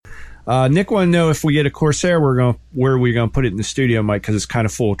Nick wanted to know if we get a Corsair, where are we going to put it in the studio, Mike, because it's kind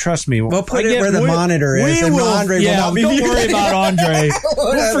of full. Trust me. We'll put it where the monitor is. Don't worry about Andre.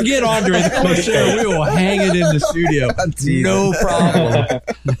 We'll forget Andre. The Corsair, we will hang it in the studio. No problem.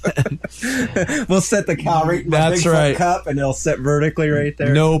 We'll set the cow right in the Bigfoot cup, and it'll sit vertically right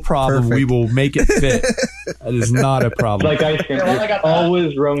there. No problem. Perfect. We will make it fit. That is not a problem. Like ice cream. There's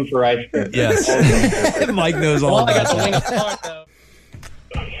always room for ice cream. Yes. Mike knows all about that. I got the link though.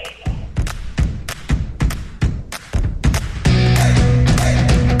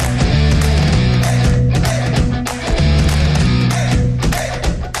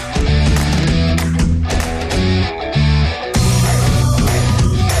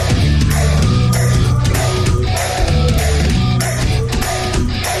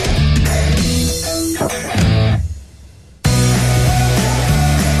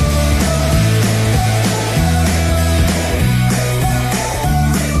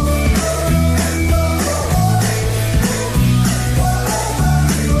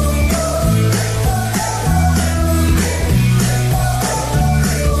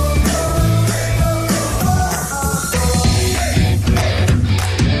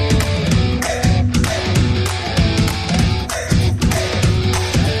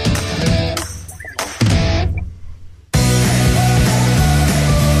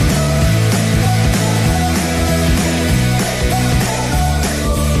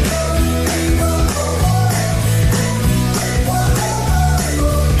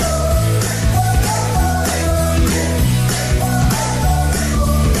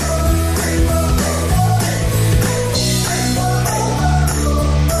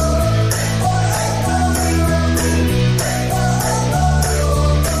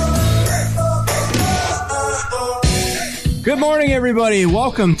 Good morning, everybody.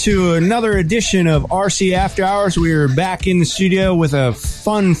 Welcome to another edition of RC After Hours. We're back in the studio with a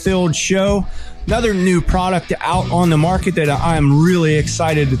fun-filled show. Another new product out on the market that I'm really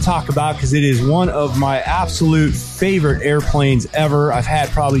excited to talk about because it is one of my absolute favorite airplanes ever. I've had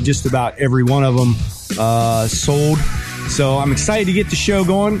probably just about every one of them sold. So I'm excited to get the show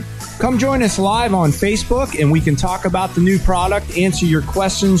going. Come join us live on Facebook and we can talk about the new product, answer your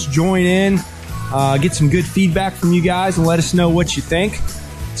questions, join in. Get some good feedback from you guys and let us know what you think.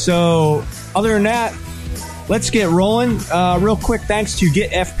 So other than that, let's get rolling. Real quick, thanks to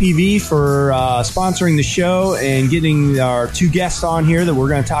Get FPV for sponsoring the show and getting our two guests on here that we're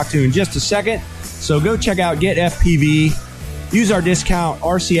going to talk to in just a second. So go check out Get FPV. Use our discount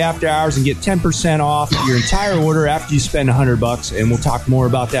RC After Hours and get 10% off your entire order after you spend $100, and we'll talk more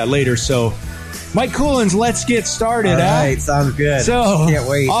about that later. So Mike Coolins, let's get started. All right, sounds good. So, can't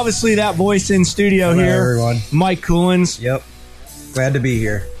wait. Obviously, that voice in studio Hello, here, everyone. Mike Coolins. Yep, glad to be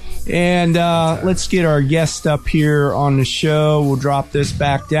here. And let's get our guest up here on the show. We'll drop this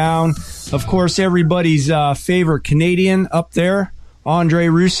back down. Of course, everybody's favorite Canadian up there, Andre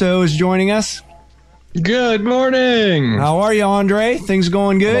Russo, is joining us. Good morning. How are you, Andre? Things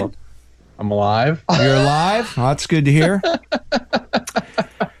going good? Hello. I'm alive. You're alive? Oh, that's good to hear.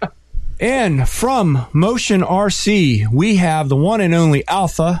 And from Motion RC, we have the one and only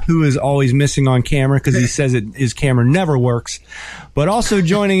Alpha, who is always missing on camera because he says his camera never works. But also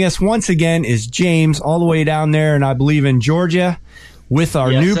joining us once again is James, all the way down there, and I believe in Georgia, with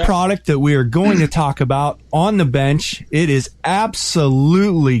our new product that we are going to talk about on the bench. It is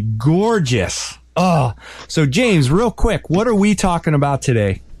absolutely gorgeous. Oh, so James, real quick, what are we talking about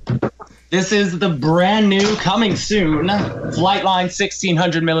today? This is the brand new, coming soon, Flightline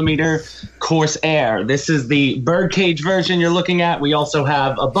 1600 millimeter Corsair. This is the birdcage version you're looking at. We also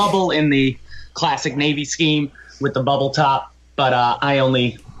have a bubble in the classic Navy scheme with the bubble top, but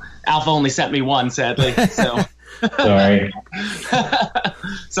Alpha only sent me one, sadly. So Sorry.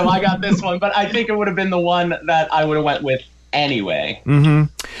 So I got this one, but I think it would have been the one that I would have went with anyway.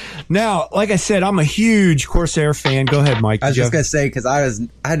 Mm-hmm. Now, like I said, I'm a huge Corsair fan. Go ahead, Mike. I was just going to say, because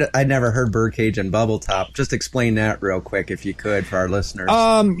I'd never heard birdcage and bubble top. Just explain that real quick, if you could, for our listeners.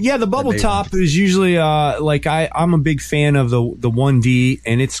 Yeah, the bubble top is usually I'm a big fan of the 1D,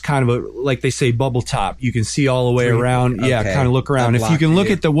 and it's kind of like they say, bubble top. You can see all the way around. Okay. Yeah, kind of look around. If you can look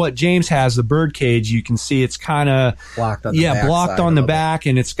at what James has, the birdcage, you can see it's kind of blocked on the back. Blocked on the back,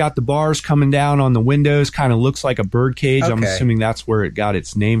 and it's got the bars coming down on the windows. Kind of looks like a birdcage. Okay. I'm assuming that's where it got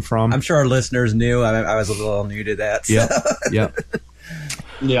its name from. I'm sure our listeners knew. I was a little new to that. So. Yeah.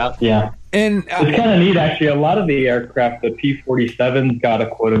 And it's kind of neat, actually. A lot of the aircraft, the P-47's got a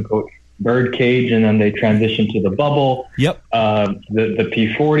quote-unquote bird cage, and then they transition to the bubble. Yep. The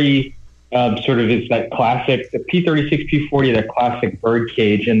P-40 sort of is that classic, the P-36, P-40, that classic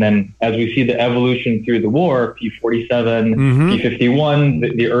birdcage. And then as we see the evolution through the war, P-47,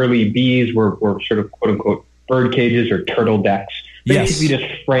 P-51, the early Bs were sort of quote unquote bird cages or turtle decks, basically just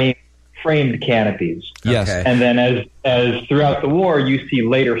framed canopies. Yes. Okay. And then as throughout the war, you see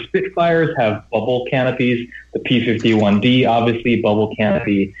later Spitfires have bubble canopies, the P-51D, obviously bubble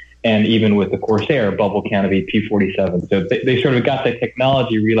canopy, and even with the Corsair, bubble canopy, P-47. So they sort of got the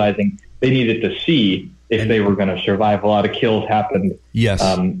technology, realizing they needed to see if they were going to survive. A lot of kills happened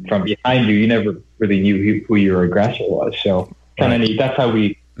from behind you. You never really knew who your aggressor was. So kind of neat. That's how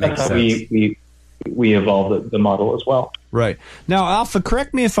we evolved the model as well. Right. Now, Alpha,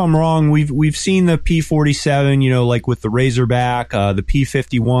 correct me if I'm wrong. We've seen the P-47, you know, like with the Razorback, the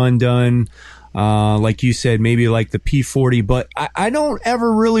P-51 done, like you said, maybe like the P-40, but I don't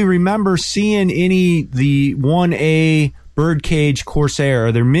ever really remember seeing the 1A birdcage Corsair.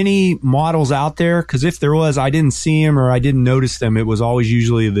 Are there many models out there? Because if there was, I didn't see them or I didn't notice them. It was always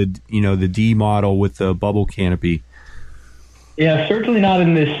usually the D model with the bubble canopy. Yeah, certainly not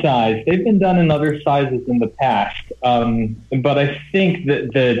in this size. They've been done in other sizes in the past. But I think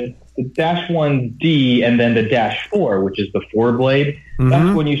that the Dash 1D and then the Dash 4, which is the 4-blade,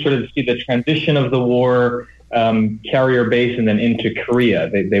 that's when you sort of see the transition of the war, carrier base, and then into Korea.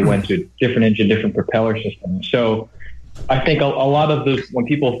 They went to different engine, different propeller systems. So I think a lot of those, when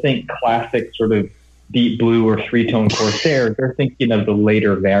people think classic sort of deep blue or three-tone Corsair, they're thinking of the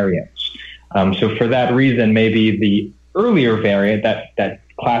later variants. So for that reason, maybe the earlier variant, that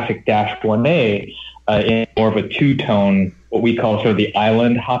classic Dash 1A, in more of a two-tone, what we call sort of the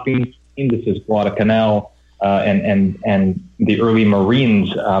island hopping scheme. This is Guadalcanal and the early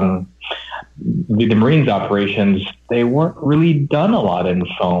Marines. The Marines operations, they weren't really done a lot in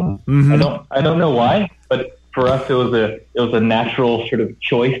foam. I don't know why, but for us it was a natural sort of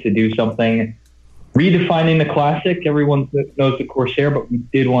choice to do something redefining the classic. Everyone knows the Corsair, but we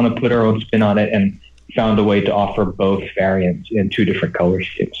did want to put our own spin on it and found a way to offer both variants in two different color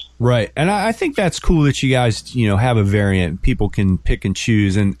schemes. Right. And I think that's cool that you guys, have a variant. People can pick and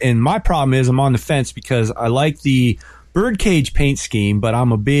choose. And my problem is I'm on the fence because I like the birdcage paint scheme, but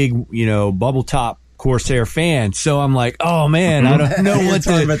I'm a big, bubble top Corsair fan. So I'm like, oh man, I don't know what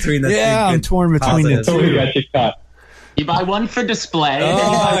to... I'm torn between the two. Totally got you caught. You buy one for display, and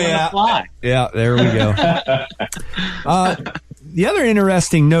then you buy one to fly. Yeah, there we go. The other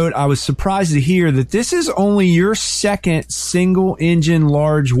interesting note, I was surprised to hear that this is only your second single-engine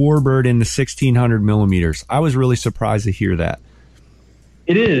large warbird in the 1600 millimeters. I was really surprised to hear that.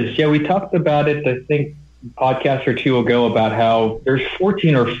 It is. Yeah, we talked about it, I think, a podcast or two ago about how there's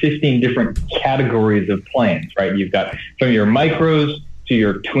 14 or 15 different categories of planes, right? You've got from your micros to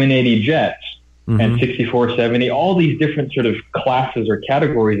your twin 80 jets and 6470, all these different sort of classes or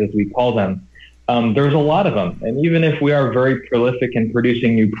categories, as we call them. There's a lot of them. And even if we are very prolific in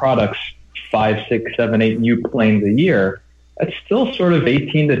producing new products, 5, 6, 7, 8 new planes a year, that's still sort of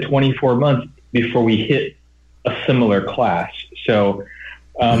 18 to 24 months before we hit a similar class. So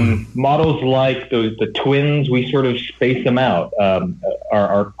models like the twins, we sort of space them out.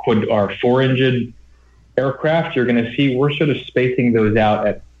 Our 4-engine aircraft, you're going to see we're sort of spacing those out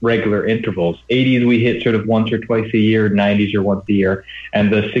at regular intervals. 80s we hit sort of once or twice a year, 90s are once a year,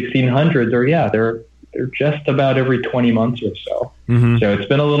 and the 1600s are they're just about every 20 months or so. So it's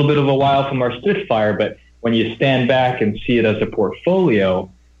been a little bit of a while from our Spitfire, but when you stand back and see it as a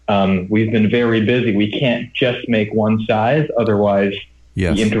portfolio, we've been very busy. We can't just make one size, otherwise the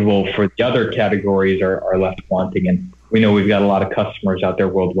interval for the other categories are left wanting, and we know we've got a lot of customers out there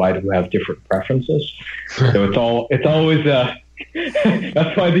worldwide who have different preferences. So it's always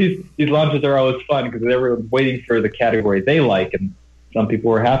that's why these launches are always fun, because everyone's waiting for the category they like, and some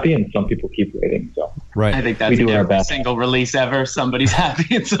people are happy and some people keep waiting. So right, I think that's every single release ever. Somebody's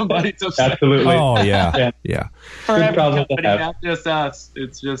happy and somebody's upset. Absolutely. Oh yeah. For Good every problem to company, have. not just us.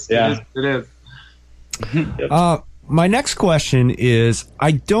 It's just it is. My next question is,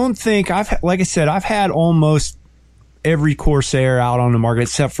 I don't think I've had almost every Corsair out on the market,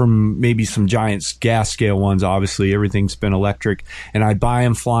 except for maybe some giant gas scale ones. Obviously, everything's been electric, and I buy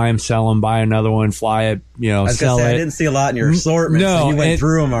them, fly them, sell them, buy another one, fly it, sell it. I didn't see a lot in your assortment. No, so you went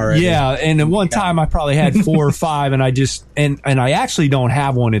through them already. Yeah, and at one time I probably had 4 or 5, and I just and I actually don't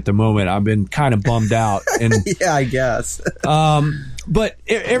have one at the moment. I've been kind of bummed out. And yeah, I guess. But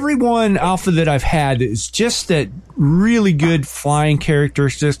everyone Alpha that I've had is just that really good flying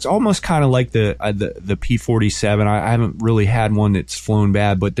characteristics, almost kind of like the P-47. I haven't really had one that's flown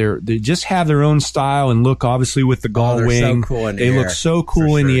bad, but they just have their own style and look. Obviously, with the gull wing, so cool they look so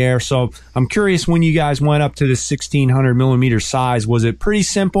cool in the air. So I'm curious, when you guys went up to the 1600 millimeter size, was it pretty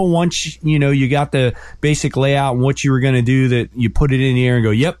simple once you got the basic layout and what you were going to do, that you put it in the air and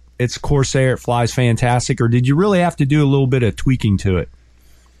go, yep, it's Corsair, it flies fantastic, or did you really have to do a little bit of tweaking to it?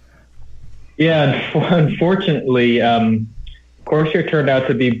 Yeah, unfortunately, Corsair turned out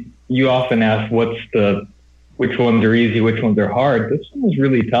to be, you often ask which ones are easy, which ones are hard. This one was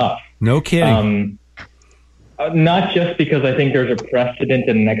really tough. No kidding. Not just because I think there's a precedent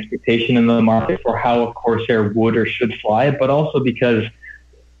and an expectation in the market for how a Corsair would or should fly, but also because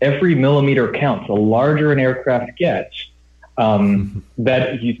every millimeter counts. The larger an aircraft gets,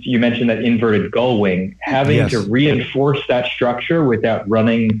 that you mentioned that inverted gull wing, having to reinforce that structure without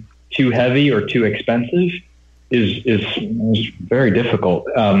running too heavy or too expensive is very difficult.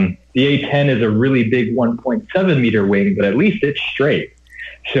 The A10 is a really big 1.7 meter wing, but at least it's straight.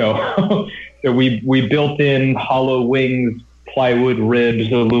 So, we built in hollow wings, plywood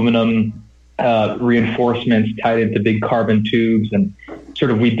ribs, aluminum reinforcements tied into big carbon tubes, and sort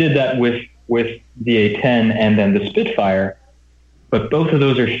of we did that with the A10 and then the Spitfire. But both of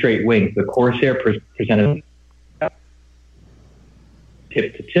those are straight wings. The Corsair presented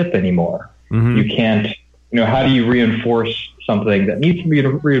tip to tip anymore. Mm-hmm. You can't, how do you reinforce something that needs to be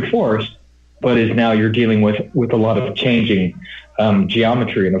reinforced, but is now you're dealing with a lot of changing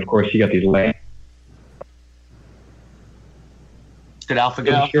geometry, and of course you got these layers. Did Alpha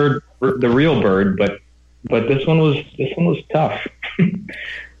go? Sure, the real bird, but this one was tough.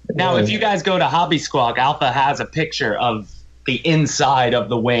 Now, if you guys go to Hobby Squawk, Alpha has a picture of the inside of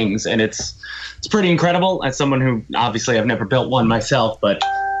the wings, and it's pretty incredible. As someone who obviously I've never built one myself, but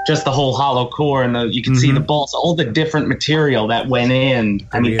just the whole hollow core, and you can see the bolts, all the different material that went in.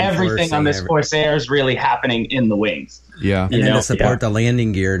 I mean, everything on this Corsair is really happening in the wings. Yeah, and then to support the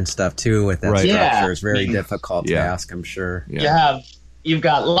landing gear and stuff too with that structure is very difficult task, I'm sure. Yeah. You've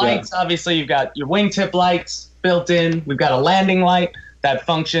got lights, obviously. You've got your wingtip lights built in. We've got a landing light that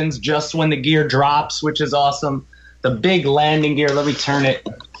functions just when the gear drops, which is awesome. The big landing gear, let me turn it.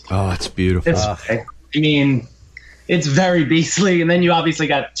 Oh, it's beautiful. It's very beastly. And then you obviously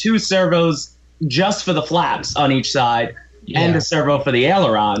got 2 servos just for the flaps on each side and a servo for the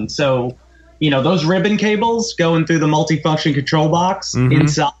aileron. So, those ribbon cables going through the multifunction control box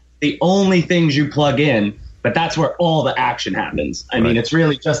inside, the only things you plug in, but that's where all the action happens. I mean, it's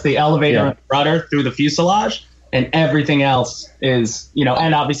really just the elevator and the rudder through the fuselage, and everything else is,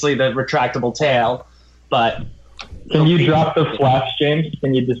 and obviously the retractable tail. But can you drop the flaps, James?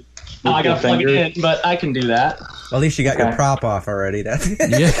 Can you just? I got to plug it in, but I can do that. Well, at least you got your prop off already. That's I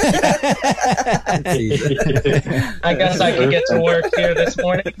guess I can get to work here this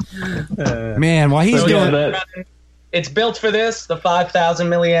morning. Man, while he's doing that. It's built for this, the 5,000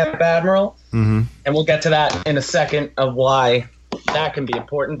 milliamp Admiral, and we'll get to that in a second of why that can be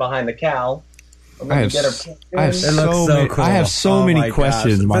important behind the cowl. I have so many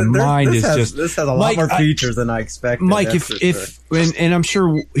questions. Gosh. My mind is just. This has a lot more features than I expected. Mike, and I'm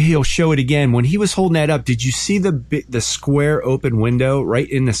sure he'll show it again. When he was holding that up, did you see the square open window right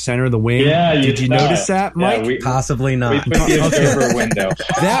in the center of the wing? Yeah, did you notice that, Mike? Possibly not. We put the observer window.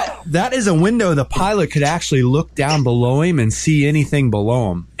 That is a window the pilot could actually look down below him and see anything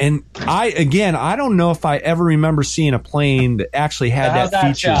below him. And I don't know if I ever remember seeing a plane that actually had that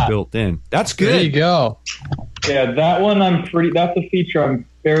feature built in. That's good. There you go. Yeah, that one that's a feature I'm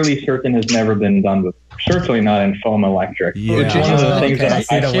fairly certain has never been done with. Certainly not in foam electric. Yeah. One of the things that I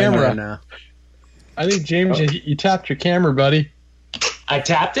see the camera now. I think James, you tapped your camera, buddy. I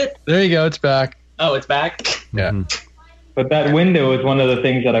tapped it? There you go. It's back. Oh, it's back? Yeah. But that window is one of the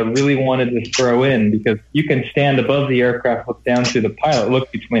things that I really wanted to throw in, because you can stand above the aircraft, look down to the pilot,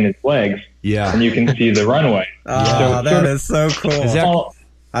 look between his legs, and you can see the runway. Oh, that is so cool.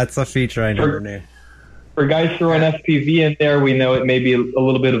 That's a feature I never knew. For guys throwing FPV in there, we know it may be a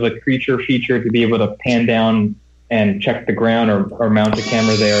little bit of a creature feature to be able to pan down and check the ground or mount a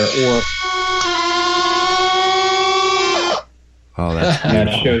camera there. Oh, that's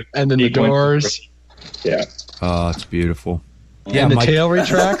beautiful. And then the doors. Yeah. Oh, it's beautiful. And the tail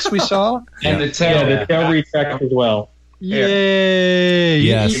retracts we saw? And the tail. Yeah, the tail retracts as well. Yay!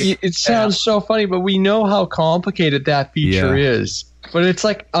 Yes. It sounds so funny, but we know how complicated that feature is. But it's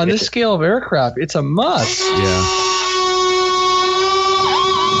like, on this scale of aircraft, it's a must. Yeah.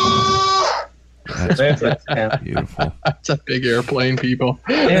 Beautiful. It's a big airplane, people.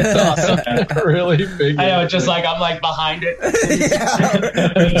 It's awesome. Really big. I know, just like I'm like behind it. I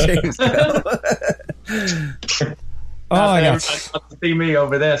got Everybody wants to see me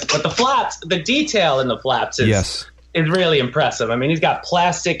over this. But the flaps, the detail in the flaps is really impressive. I mean, he's got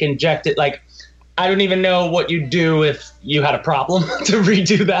plastic injected. Like, I don't even know what you'd do if you had a problem to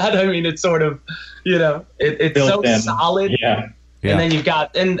redo that. I mean, it's sort of, it's so solid. Yeah. And then you've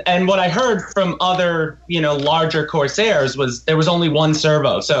got, and what I heard from other, larger Corsairs was there was only one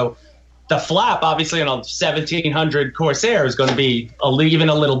servo. So the flap, obviously, on a 1700 Corsair is going to be even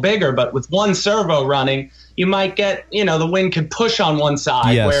a little bigger. But with one servo running, you might get, the wind could push on one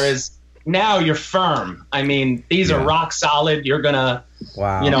side. Yes. Whereas now you're firm. I mean, these are rock solid. You're going to,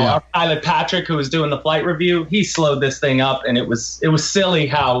 our pilot Patrick, who was doing the flight review, he slowed this thing up. And it was silly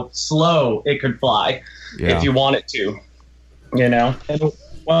how slow it could fly if you wanted to. And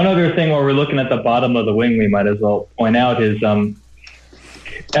one other thing while we're looking at the bottom of the wing, we might as well point out is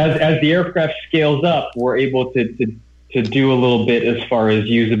as the aircraft scales up, we're able to do a little bit as far as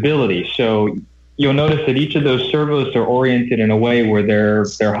usability. So you'll notice that each of those servos are oriented in a way where they're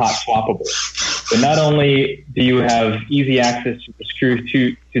hot swappable. So not only do you have easy access to the screws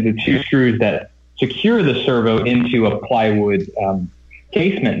to the two screws that secure the servo into a plywood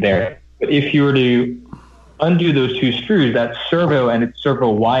casement there, but if you were to undo those two screws, that servo and its servo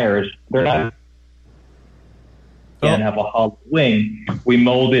wires, they're not and have a hollow wing. We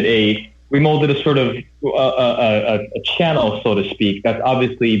molded a sort of a channel, so to speak, that's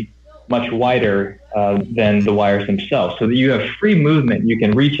obviously much wider than the wires themselves, so that you have free movement. You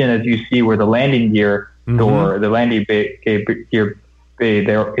can reach in, as you see where the landing gear door, the landing gear bay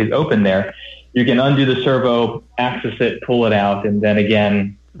there is open there. You can undo the servo, access it, pull it out, and then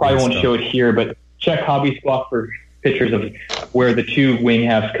again, probably won't show it here, but check Hobby Squawk for pictures of where the two wing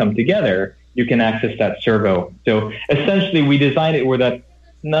halves come together. You can access that servo. So essentially, we designed it where that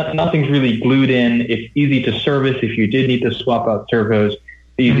nothing's really glued in. It's easy to service if you did need to swap out servos.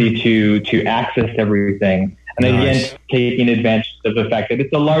 Easy to access everything. And again, taking advantage of the fact that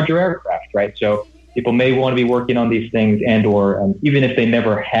it's a larger aircraft, right? So people may want to be working on these things or even if they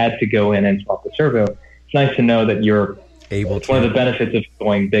never had to go in and swap the servo, it's nice to know that you're able to. It's one of the benefits of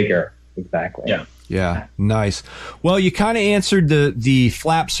going bigger. Exactly. Yeah. Nice. Well, you kind of answered the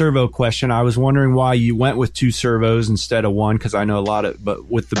flap servo question. I was wondering why you went with two servos instead of one, because I know but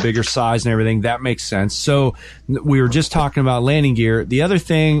with the bigger size and everything, that makes sense. So we were just talking about landing gear. The other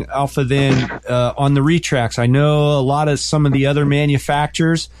thing, Alpha, then on the retracts, I know some of the other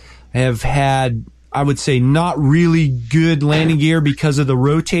manufacturers have had, I would say, not really good landing gear because of the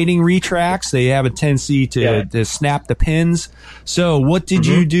rotating retracts. They have a tendency to snap the pins. So what did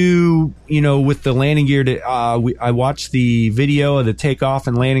you do, with the landing gear? I watched the video of the takeoff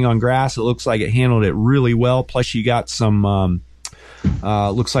and landing on grass. It looks like it handled it really well. Plus you got some,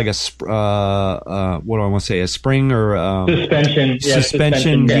 looks like a spring or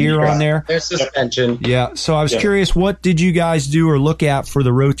suspension gear on there. There's suspension. Yeah. So I was curious, what did you guys do or look at for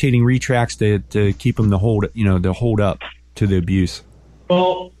the rotating retracts to keep them to hold up to the abuse?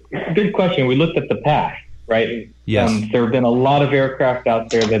 Well, good question. We looked at the past, right? Yes. There have been a lot of aircraft out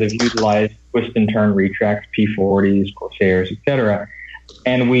there that have utilized twist and turn retracts, P-40s, Corsairs, etc.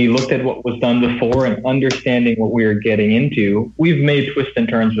 And we looked at what was done before and understanding what we were getting into. We've made twist and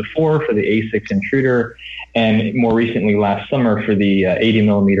turns before for the A6 Intruder and more recently last summer for the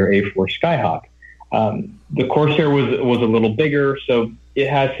 80mm A4 Skyhawk. The Corsair was a little bigger, so it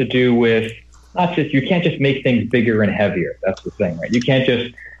has to do with you can't just make things bigger and heavier. That's the thing, right? You can't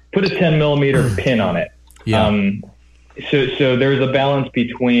just put a 10mm pin on it. Yeah. So there's a balance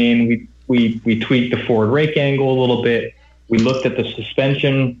between we tweaked the forward rake angle a little bit. We looked at the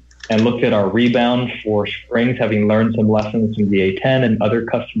suspension and looked at our rebound for springs, having learned some lessons from the A10 and other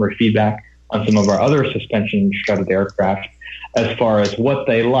customer feedback on some of our other suspension strutted aircraft as far as what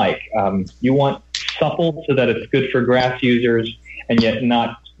they like. You want supple so that it's good for grass users and yet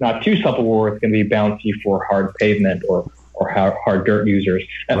not too supple where it's going to be bouncy for hard pavement or hard dirt users.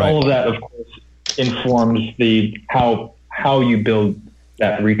 And all of that, of course, informs how you build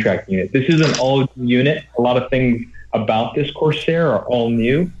that retract unit. This is an all unit. A lot of things about this Corsair are all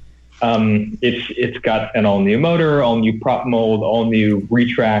new. It's got an all new motor, all new prop mold, all new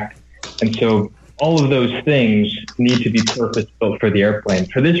retract, and so all of those things need to be purpose built for the airplane.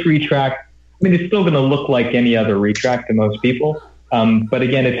 For this retract, I mean, it's still going to look like any other retract to most people, but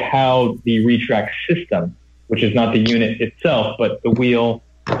again, it's how the retract system, which is not the unit itself, but the wheel,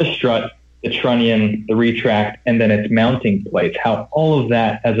 the strut, the trunnion, the retract, and then its mounting plates, how all of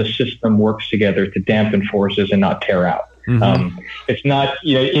that as a system works together to dampen forces and not tear out. It's not,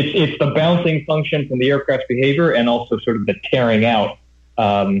 it's the bouncing function from the aircraft's behavior and also sort of the tearing out,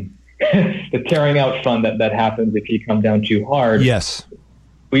 the tearing out fun that happens if you come down too hard. Yes.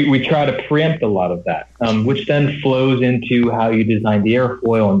 We try to preempt a lot of that, which then flows into how you design the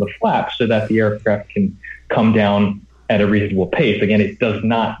airfoil and the flaps so that the aircraft can come down at a reasonable pace. Again, it does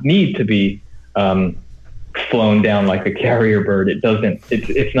not need to be flown down like a carrier bird. It doesn't.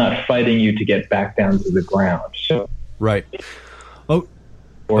 It's not fighting you to get back down to the ground. So right. Should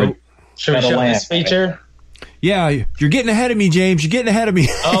we show this feature? Yeah, you're getting ahead of me, James. You're getting ahead of me.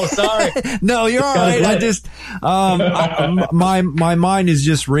 Oh, sorry. No, you're all right. I just, my mind is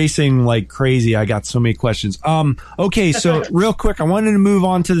just racing like crazy. I got so many questions. Okay, so real quick, I wanted to move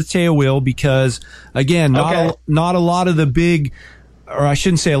on to the tail wheel because, again, not a lot of the big, or I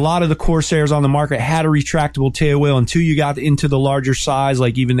shouldn't say a lot of the Corsairs on the market had a retractable tail wheel until you got into the larger size,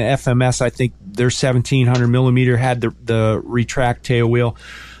 like even the FMS. I think their 1700 millimeter had the retract tail wheel.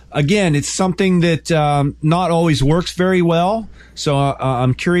 Again, it's something that not always works very well. So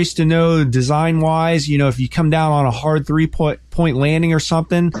I'm curious to know, design-wise, if you come down on a hard 3-point landing or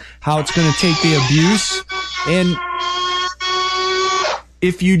something, how it's going to take the abuse. And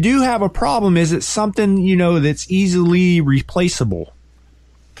if you do have a problem, is it something, that's easily replaceable?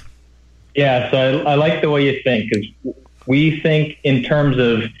 Yeah, so I like the way you think, because we think in terms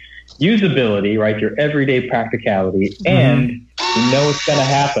of usability, right, your everyday practicality, and you know it's going to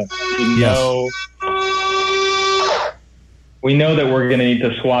happen. We know that we're going to need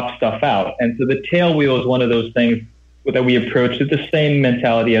to swap stuff out. And so the tail wheel is one of those things that we approach with the same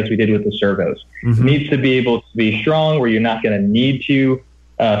mentality as we did with the servos. It needs to be able to be strong where you're not going to need to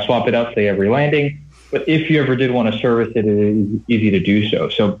swap it out, say, every landing. But if you ever did want to service it, it is easy to do so.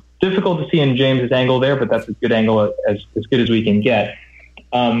 So difficult to see in James's angle there, but that's a good angle, as good as we can get.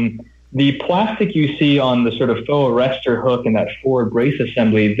 The plastic you see on the sort of faux arrestor hook and that forward brace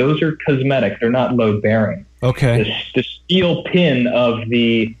assembly, those are cosmetic. They're not load bearing. Okay. The steel pin of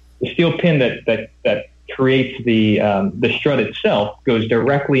the steel pin that creates the strut itself goes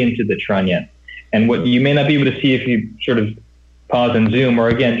directly into the trunnion. And what you may not be able to see if you sort of pause and zoom, or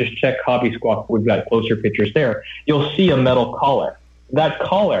again, just check Hobby Squawk. We've got closer pictures there. You'll see a metal collar. That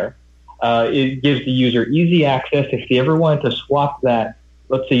collar, it gives the user easy access if you ever wanted to swap that.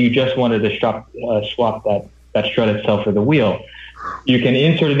 Let's say you just wanted to swap that strut itself for the wheel. You can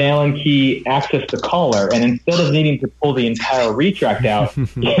insert an Allen key, access the collar, and instead of needing to pull the entire retract out,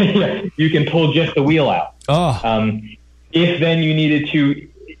 you can pull just the wheel out. If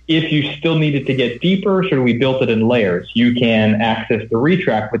you still needed to get deeper, so we built it in layers, you can access the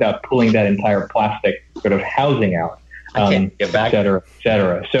retract without pulling that entire plastic sort of housing out, et cetera, et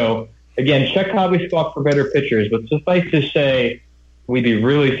cetera. So again, check Hobby Squawk for better pictures, but suffice to say, we'd be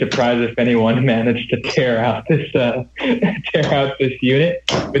really surprised if anyone managed to tear out this unit.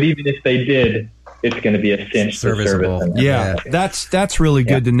 But even if they did, it's going to be a cinch to service. Yeah, that's really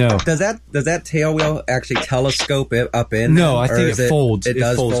good to know. Does that tail wheel actually telescope it up in? No, I think it folds. It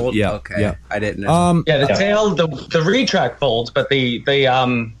does fold. Yeah. Okay. Yeah. I didn't know. The tail, the retract folds, but the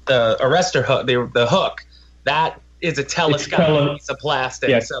arrestor hook, the hook, that is a telescopic piece of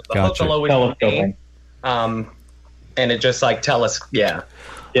plastic. Yeah. So the hook will always be and it just like it's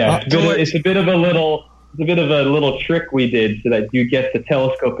a bit of a little trick we did so that you get the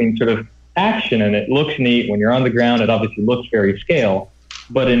telescoping sort of action, and it looks neat when you're on the ground. It obviously looks very scale,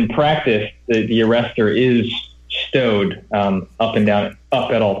 but in practice, the arrestor is stowed up and down,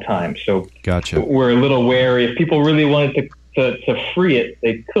 up at all times. So we're a little wary. If people really wanted to free it,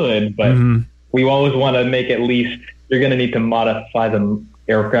 they could, but we always want to make at least, you're going to need to modify the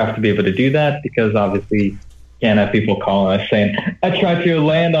aircraft to be able to do that, because obviously can't have people calling us saying, I tried to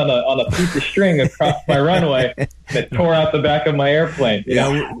land on a piece of string across my runway that tore out the back of my airplane.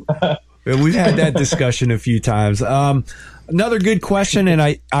 We've had that discussion a few times. Another good question, and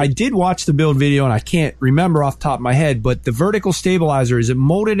I did watch the build video, and I can't remember off the top of my head, but the vertical stabilizer, is it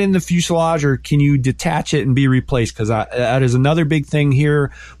molded in the fuselage, or can you detach it and be replaced? Because that is another big thing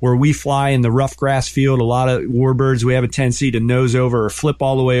here where we fly in the rough grass field. A lot of warbirds, we have a tendency to nose over or flip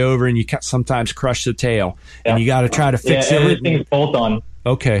all the way over, and you sometimes crush the tail. And you got to try to fix it. Everything's bolt on.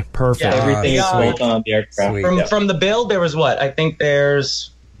 Okay, perfect. Everything is bolt on the aircraft. From the build, there was what? I think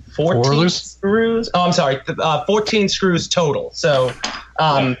there's 14 screws. Oh, I'm sorry. 14 screws total. So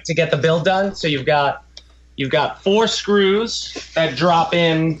to get the build done, so you've got 4 screws that drop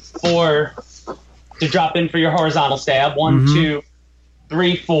in for your horizontal stab. 1, 2,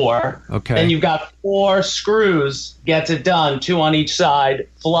 3, 4. Okay. Then you've got 4 screws. Gets it done. 2 on each side.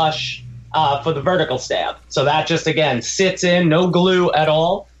 Flush for the vertical stab. So that just sits in. No glue at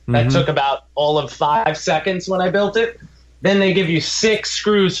all. That took about all of 5 seconds when I built it. Then they give you 6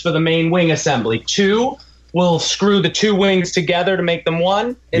 screws for the main wing assembly. 2 will screw the 2 wings together to make them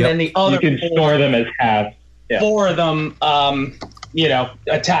one, and then the other you can store them as halves. Yeah. 4 of them,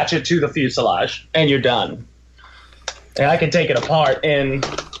 attach it to the fuselage, and you're done. And I can take it apart in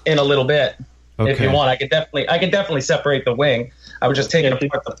a little bit if you want. I can definitely separate the wing. I would just take it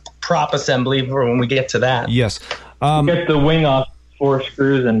apart the prop assembly for when we get to that. Yes. Get the wing off 4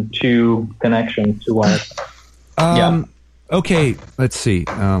 screws and 2 connections, 2 wires. Okay, let's see.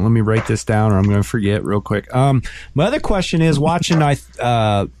 Let me write this down or I'm going to forget real quick. My other question is watching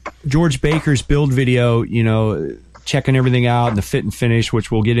George Baker's build video, checking everything out and the fit and finish,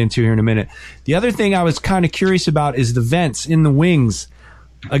 which we'll get into here in a minute. The other thing I was kind of curious about is the vents in the wings.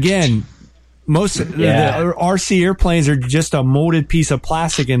 Again, most of the RC airplanes are just a molded piece of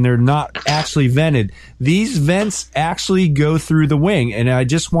plastic and they're not actually vented. These vents actually go through the wing, and I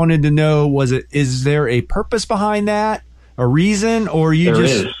just wanted to know, is there a purpose behind that? A reason, or There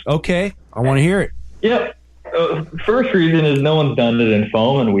is. Okay, I want to hear it. Yep. First reason is no one's done it in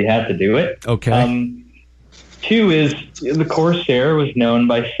foam, and we had to do it. Okay. 2 is the Corsair was known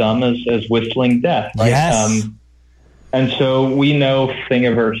by some as whistling death. Right? Yes. And so we know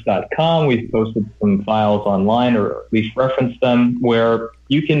Thingiverse.com. We've posted some files online, or at least referenced them, where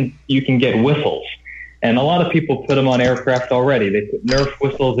you can get whistles. And a lot of people put them on aircraft already. They put Nerf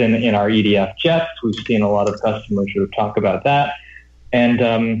whistles in our EDF jets. We've seen a lot of customers sort of talk about that.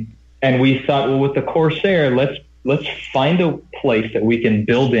 And we thought, well, with the Corsair, let's find a place that we can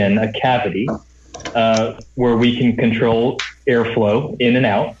build in a cavity where we can control airflow in and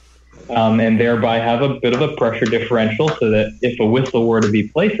out, and thereby have a bit of a pressure differential so that if a whistle were to be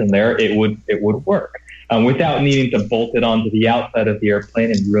placed in there, it would work. Without needing to bolt it onto the outside of the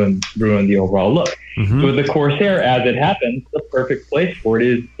airplane and ruin the overall look. Mm-hmm. So with the Corsair, as it happens, the perfect place for it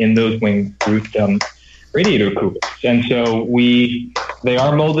is in those wing-roofed radiator coolers. And so they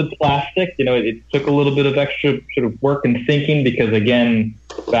are molded plastic. It took a little bit of extra sort of work and thinking because, again,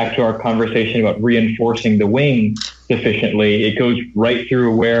 back to our conversation about reinforcing the wing sufficiently, it goes right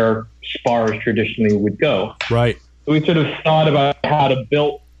through where spars traditionally would go. Right. So we sort of thought about how to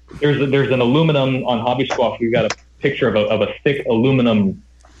build. There's an aluminum on Hobby Squawk. We've got a picture of a thick aluminum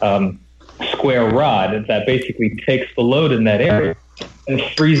square rod that basically takes the load in that area and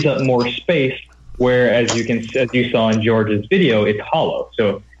frees up more space. Where, as you saw in George's video, it's hollow.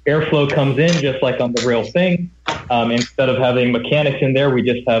 So airflow comes in just like on the real thing. Instead of having mechanics in there, we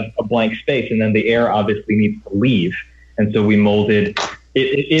just have a blank space, and then the air obviously needs to leave. And so we molded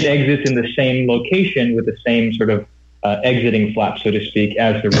it exits in the same location with the same sort of exiting flap, so to speak,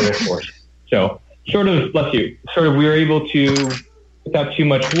 as the real force. So sort of we were able to, without too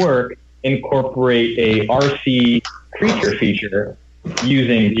much work, incorporate a RC creature feature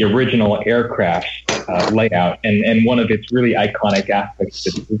using the original aircraft's layout and one of its really iconic aspects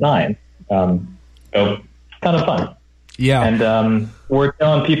of its design. So kind of fun. Yeah. And we're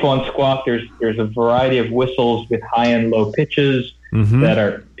telling people on Squawk there's a variety of whistles with high and low pitches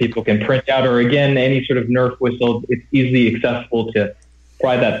that people can print out, or again, any sort of Nerf whistle. It's easily accessible to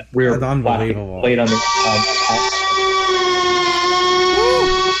pry that rear plastic plate on the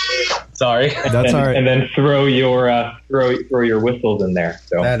Sorry. That's all right. And then throw your whistles in there.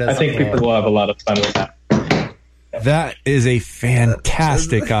 So I think people will have a lot of fun with that. That is a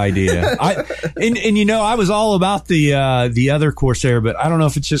fantastic idea. I was all about the other Corsair, but I don't know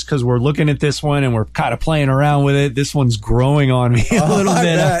if it's just because we're looking at this one and we're kind of playing around with it. This one's growing on me a little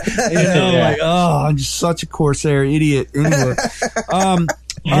bit. Like, I'm just such a Corsair idiot. Anyway, all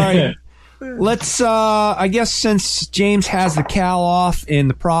right. Let's. I guess since James has the cowl off and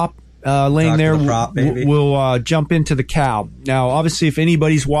the prop laying there, we'll jump into the cowl. Now, obviously, if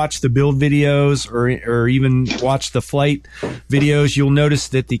anybody's watched the build videos or even watched the flight videos, you'll notice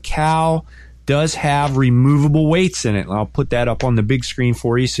that the cowl does have removable weights in it. And I'll put that up on the big screen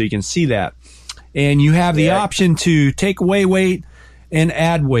for you so you can see that. And you have the option to take away weight and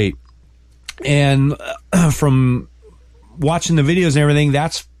add weight. And from watching the videos and everything,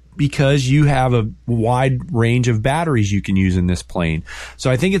 that's because you have a wide range of batteries you can use in this plane. So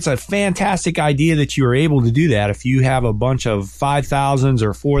I think it's a fantastic idea that you are able to do that. If you have a bunch of 5,000s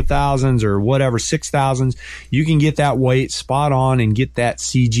or 4,000s or whatever, 6,000s, you can get that weight spot on and get that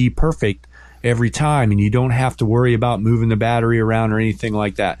CG perfect every time, and you don't have to worry about moving the battery around or anything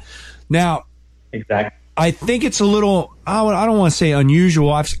like that. Now, exactly. I think it's a little, I don't want to say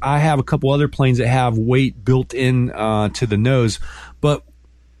unusual. I have a couple other planes that have weight built in to the nose, but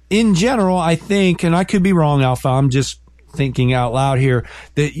in general, I think, and I could be wrong, Alpha, I'm just thinking out loud here,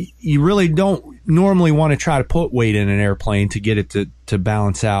 that you really don't normally want to try to put weight in an airplane to get it to to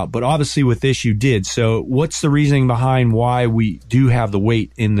balance out. But obviously with this you did. So what's the reasoning behind why we do have the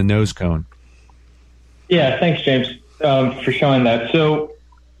weight in the nose cone? Yeah, thanks, James, for showing that. So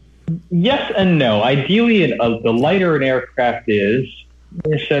yes and no. Ideally, the lighter an aircraft is,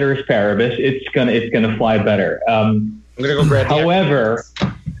 ceteris paribus, it's gonna fly better. I'm gonna go grab.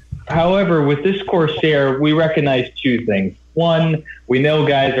 However, with this Corsair, we recognize two things. One, we know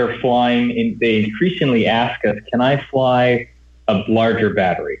guys are flying, and they increasingly ask us, "Can I fly a larger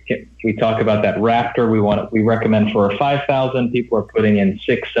battery?" We talk about that Raptor. We recommend for a 5,000. People are putting in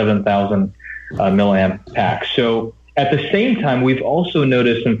 6,000-7,000 milliamp packs. So at the same time, we've also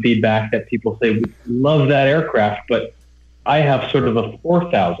noticed some feedback that people say, "We love that aircraft, but I have sort of a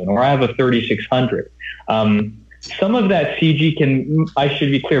 4,000 or I have a 3,600." Some of that CG I should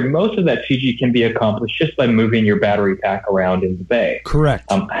be clear, most of that CG can be accomplished just by moving your battery pack around in the bay. Correct.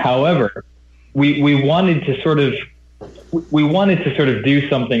 However, we wanted to sort of do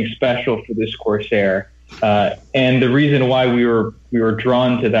something special for this Corsair. And the reason why we were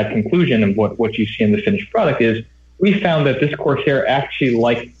drawn to that conclusion and what you see in the finished product is we found that this Corsair actually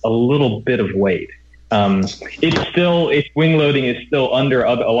liked a little bit of weight. Its wing loading is still under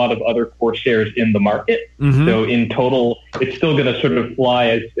a lot of other Corsairs in the market. Mm-hmm. So in total, it's still going to sort of fly,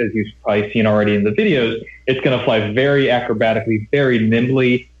 as you've probably seen already in the videos, it's going to fly very acrobatically, very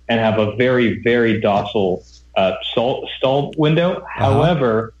nimbly, and have a very, very docile stall window. Uh-huh.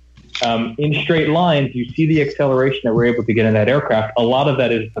 However, in straight lines, you see the acceleration that we're able to get in that aircraft. A lot of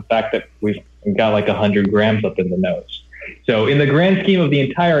that is the fact that we've got like 100 grams up in the nose. So in the grand scheme of the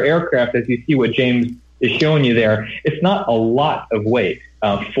entire aircraft, as you see what James is showing you there, it's not a lot of weight.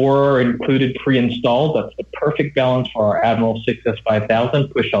 4 are included pre-installed. That's the perfect balance for our Admiral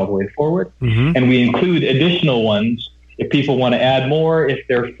 6S5000, push all the way forward. Mm-hmm. And we include additional ones if people want to add more, if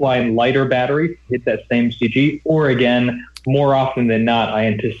they're flying lighter batteries, hit that same CG, or again, more often than not, I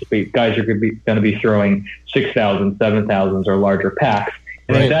anticipate guys are going to be throwing 6,000, 7,000s or larger packs.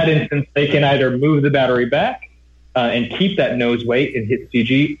 And in that instance, they can either move the battery back and keep that nose weight and hit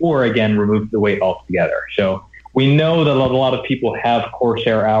CG, or again, remove the weight altogether. So we know that a lot of people have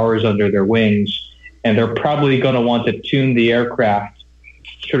Corsair hours under their wings, and they're probably going to want to tune the aircraft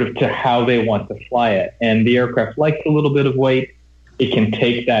sort of to how they want to fly it. And the aircraft likes a little bit of weight. It can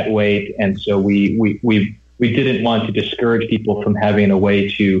take that weight. And so we didn't want to discourage people from having a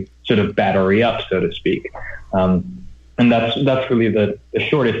way to sort of battery up, so to speak. And that's really the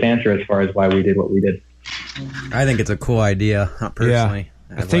shortest answer as far as why we did what we did. I think it's a cool idea, personally.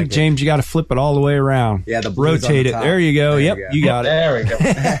 Yeah. I think, James, you got to flip it all the way around. Yeah, the rotate it. There you go. Yep, you got it. There we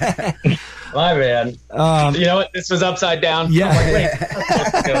go. My man. You know what? This was upside down. Yeah. I'm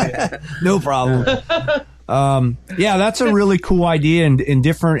like, wait. No problem. Yeah, that's a really cool idea and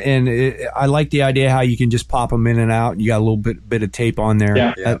different. And I like the idea how you can just pop them in and out. You got a little bit of tape on there.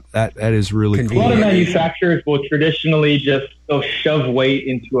 Yeah. That is really cool. A lot of manufacturers will traditionally they'll shove weight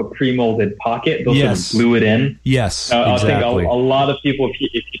into a pre-molded pocket. They'll sort of glue it in. Yes, exactly. I think a lot of people, if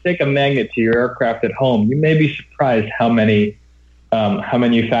you take a magnet to your aircraft at home, you may be surprised how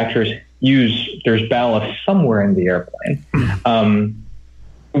manufacturers there's ballast somewhere in the airplane.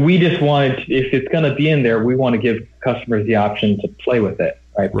 We just wanted, if it's going to be in there, we want to give customers the option to play with it.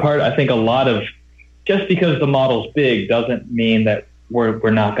 Right? I think just because the model's big doesn't mean that we're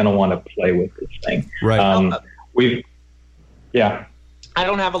not going to want to play with this thing. Right. I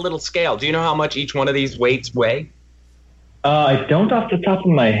don't have a little scale. Do you know how much each one of these weights weigh? I don't off the top of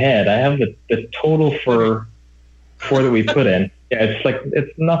my head. I have the total for that we put in. Yeah,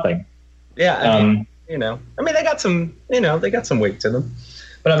 it's nothing. Yeah. I mean, they got some weight to them.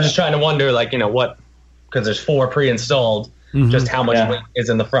 But I'm just trying to wonder, because there's 4 pre-installed, just how much weight is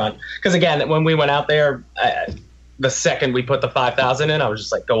in the front. Because again, when we went out there, the second we put the 5,000 in, I was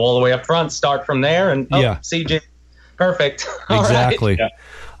just like, go all the way up front, start from there, and CG, perfect. Exactly.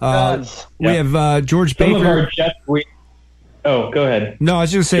 Right. We have George Baker. Oh, go ahead. No, I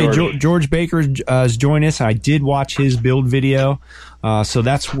was just going to say George Baker has joined us. I did watch his build video. So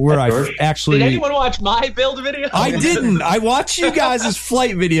that's where actually... Did anyone watch my build video? I didn't. I watched you guys'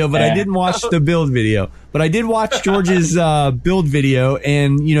 flight video, but I didn't watch the build video. But I did watch George's build video,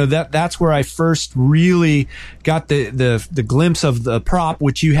 and that's where I first really got the glimpse of the prop,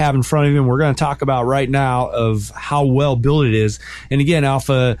 which you have in front of you, and we're going to talk about right now of how well built it is. And again,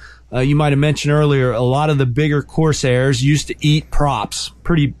 Alpha... you might have mentioned earlier, a lot of the bigger Corsairs used to eat props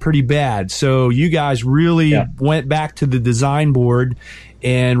pretty bad. So you guys really went back to the design board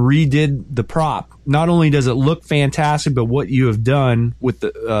and redid the prop. Not only does it look fantastic, but what you have done with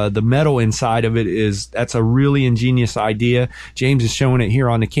the metal inside of it that's a really ingenious idea. James is showing it here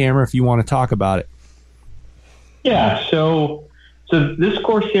on the camera if you want to talk about it. Yeah, so So this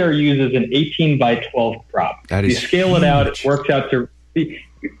Corsair uses an 18 by 12 prop. That you is scale it out, huge. it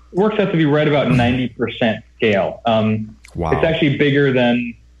works out to be right about 90% scale. Wow. It's actually bigger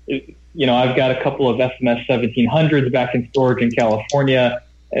than, I've got a couple of SMS 1700s back in storage in California,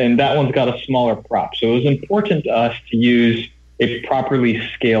 and that one's got a smaller prop. So it was important to us to use a properly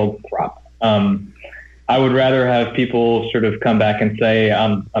scaled prop. I would rather have people sort of come back and say,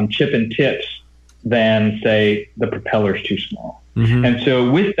 I'm chipping tips than say the propeller's too small. Mm-hmm. And so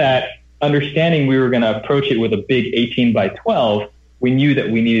with that understanding, we were going to approach it with a big 18 by 12. We knew that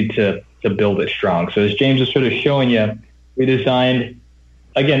we needed to build it strong. So as James was sort of showing you, we designed,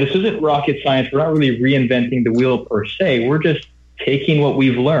 again, this isn't rocket science. We're not really reinventing the wheel per se. We're just taking what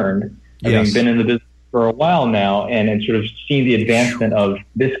we've learned, having been in the business for a while now, and sort of seeing the advancement of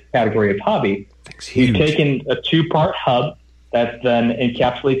this category of hobby. We've taken a 2-part hub that then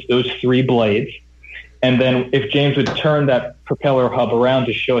encapsulates those 3 blades. And then if James would turn that propeller hub around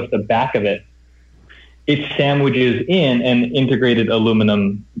to show us the back of it, it sandwiches in an integrated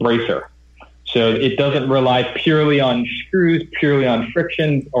aluminum bracer. So it doesn't rely purely on screws, purely on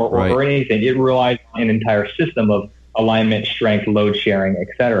friction or anything. It relies on an entire system of alignment, strength, load sharing,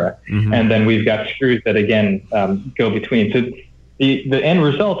 etc. Mm-hmm. And then we've got screws that, again, go between. So the end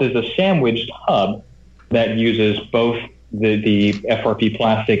result is a sandwiched hub that uses both the FRP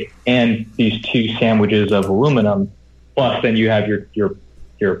plastic and these 2 sandwiches of aluminum. Plus, then you have your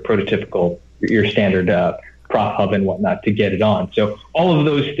prototypical, your standard prop hub and whatnot to get it on. So all of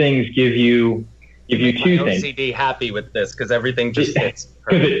those things give you 2 things. OCD happy with this because everything just fits.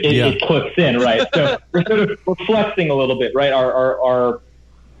 Because it clips in, right? So we're flexing a little bit, right? Our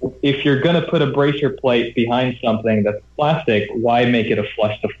if you're going to put a bracer plate behind something that's plastic, why make it a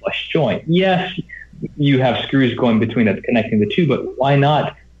flush-to-flush joint? Yes, you have screws going between that's connecting the 2, but why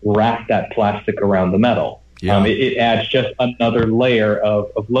not wrap that plastic around the metal? Yeah. It adds just another layer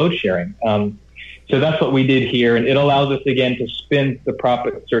of load sharing. So that's what we did here, and it allows us, again, to spin the prop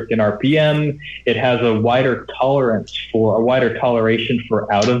at certain RPM. It has a wider toleration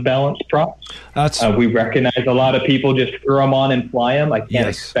for out-of-balance props. We recognize a lot of people just throw them on and fly them. I can't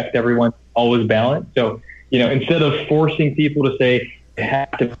expect everyone to always balance. So, instead of forcing people to say they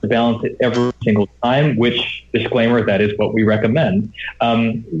have to balance it every single time, which, disclaimer, that is what we recommend,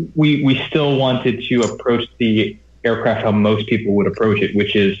 we still wanted to approach the aircraft how most people would approach it,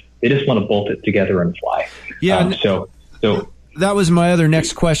 which is they just want to bolt it together and fly. Yeah. So that was my other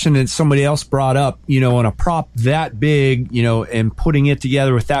next question that somebody else brought up, on a prop that big, and putting it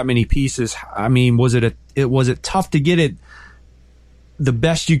together with that many pieces. I mean, was it tough to get it the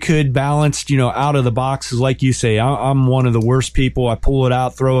best you could balanced, out of the boxes? Like you say, I'm one of the worst people. I pull it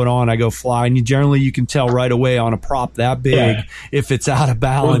out, throw it on, I go fly. And you can tell right away on a prop that big if it's out of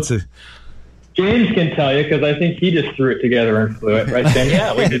balance. Well, James can tell you because I think he just threw it together and flew it, right, James?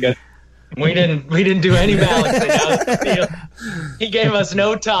 Yeah, we did. We didn't do any balancing. He gave us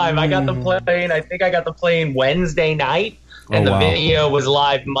no time. I got the plane. I think I got the plane Wednesday night, and the video was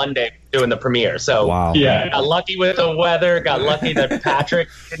live Monday doing the premiere. So got lucky with the weather. Got lucky that Patrick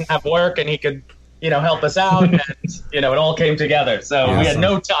didn't have work and he could, help us out. And it all came together. So we had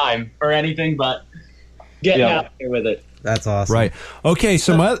no time for anything but getting out here with it. That's awesome. Right. Okay,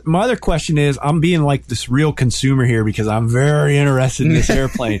 so my other question is, I'm being like this real consumer here because I'm very interested in this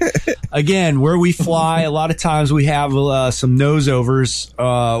airplane. Again, where we fly, a lot of times we have some nose overs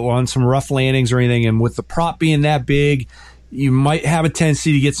on some rough landings or anything, and with the prop being that big, you might have a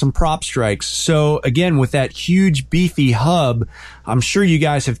tendency to get some prop strikes. So again, with that huge beefy hub, I'm sure you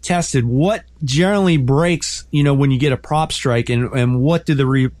guys have tested what generally breaks, when you get a prop strike, and what do the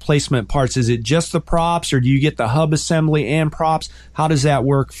replacement parts? Is it just the props, or do you get the hub assembly and props? How does that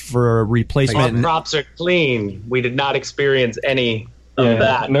work for replacement? Our props are clean. We did not experience any of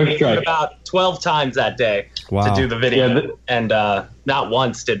that. No strike. About 12 times that day to do the video, and not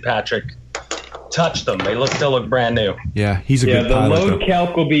once did Patrick touch them. They still look brand new. Yeah, he's a good pilot. The load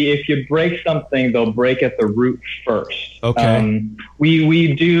calc will be, if you break something, they'll break at the root first. Okay.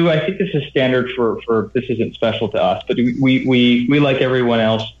 We do, I think this is standard for this isn't special to us, but we like everyone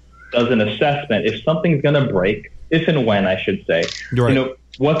else, does an assessment. If something's going to break, if and when, I should say, right.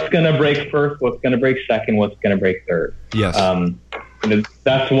 What's going to break first, what's going to break second, what's going to break third. Yes.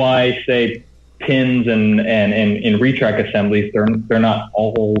 That's why, say, pins and in retract assemblies, they're not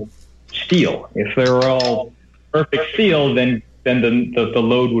all steel. If they were all perfect steel, then the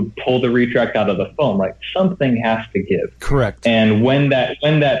load would pull the retract out of the foam. Right? Something has to give. Correct. And when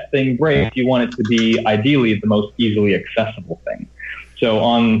that thing breaks, you want it to be ideally the most easily accessible thing. So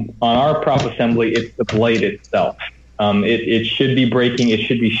on our prop assembly, it's the blade itself. It should be breaking. It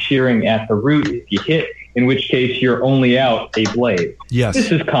should be shearing at the root. If you hit in which case you're only out a blade. Yes.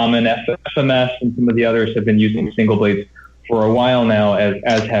 This is common. FMS and some of the others have been using single blades for a while now,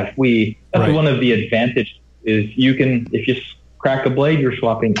 as have we. That's Right. one of the advantages is you can, if you crack a blade, you're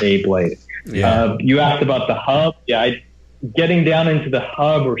swapping a blade. Yeah. You asked about the hub. Yeah, getting down into the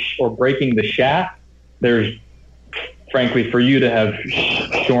hub or breaking the shaft, there's, frankly, for you to have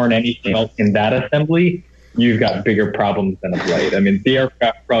shorn anything else in that assembly, you've got bigger problems than a blade. I mean, the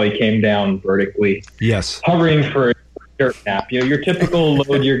aircraft probably came down vertically, Yes. hovering for a dirt nap. You know, your typical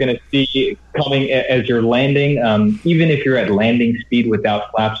load you're going to see coming as you're landing, even if you're at landing speed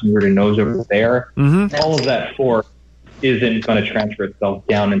without flaps and you were to nose over there, all of that force isn't going to transfer itself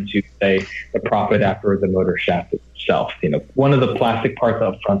down into, say, the prophet after the motor shaft itself. You know, one of the plastic parts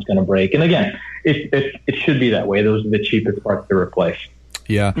up front's going to break. And again, it should be that way. Those are the cheapest parts to replace.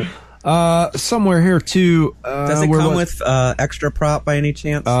 Yeah. Somewhere here too. Does it come with extra prop by any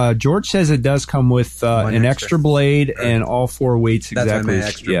chance? George says it does come with an extra blade and all 4 weights. That's Exactly. what I meant,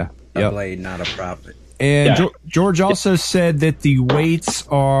 extra Yeah. a Yep. blade, not a prop. And Yeah. George also said that the weights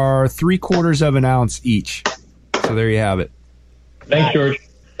are 3/4 of an ounce each. So there you have it. Thanks, George.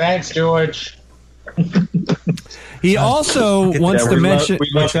 Thanks, George. He also wants to mention.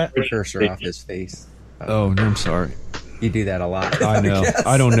 What's that? Cursor off his face. Oh, no, I'm sorry. You do that a lot. I know.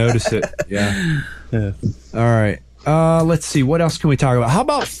 I don't notice it. Yeah. All right. Let's see. What else can we talk about? How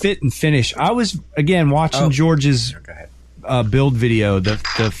about fit and finish? I was, again, watching George's Go ahead. build video.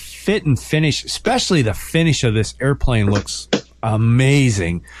 The fit and finish, especially the finish of this airplane, looks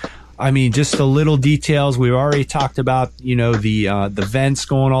amazing. I mean, just the little details. We've already talked about, you know, the vents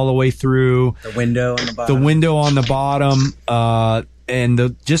going all the way through, The window on the bottom. the window on the bottom,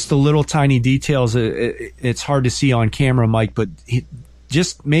 and just the little tiny details. It's hard to see on camera, Mike, but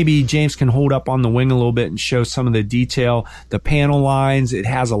just maybe James can hold up on the wing a little bit and show some of the detail. The panel lines, it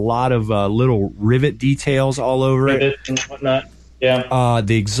has a lot of little rivet details all over it. Rivets and whatnot. Yeah. The On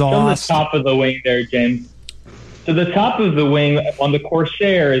the exhaust. top of the wing there, James. So the top of the wing on the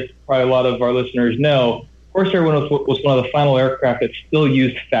Corsair, as probably a lot of our listeners know, Corsair was one of the final aircraft that still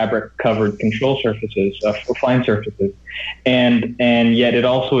used fabric-covered control surfaces, flying surfaces, and yet it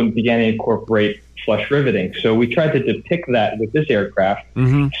also began to incorporate flush riveting. So we tried to depict that with this aircraft.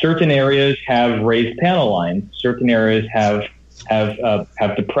 Certain areas have raised panel lines. Certain areas have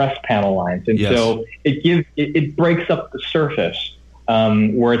depressed panel lines, and Yes. so it breaks up the surface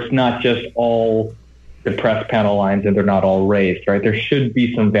where it's not just all depressed panel lines and they're not all raised, right? There should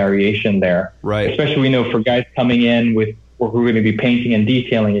be some variation there. Right. Especially we know for guys coming in with who are going to be painting and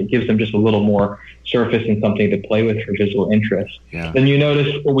detailing, it gives them just a little more surface and something to play with for visual interest. Yeah. Then you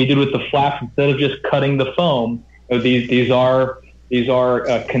notice what we did with the flaps, instead of just cutting the foam, these are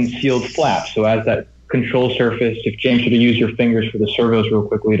concealed flaps. So as that control surface, if James were to use your fingers for the servos real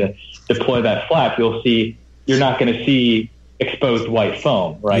quickly to deploy that flap, you're not going to see exposed white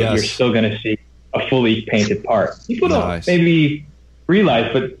foam, right? Yes. You're still going to see a fully painted part. People Nice. don't maybe realize,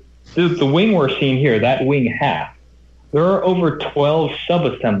 but the wing we're seeing here, that wing half, there are over 12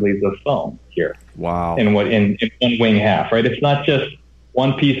 sub-assemblies of foam here Wow. in one wing half, right? It's not just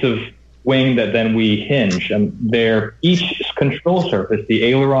one piece of wing that then we hinge. And they're each control surface, the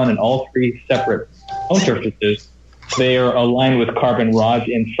aileron and all 3 separate foam surfaces, they are aligned with carbon rods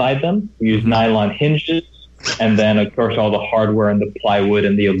inside them. We use nylon hinges. And then, of course, all the hardware and the plywood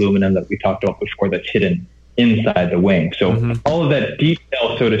and the aluminum that we talked about before that's hidden inside the wing. So all of that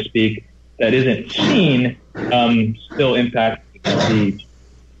detail, so to speak, that isn't seen still impacts the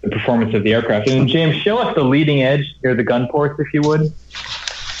performance of the aircraft. And James, show us the leading edge near the gun ports, if you would.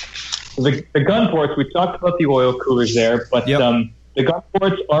 The gun ports, we talked about the oil coolers there, but the gun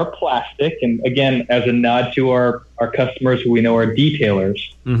ports are plastic. And again, as a nod to our customers who we know are detailers,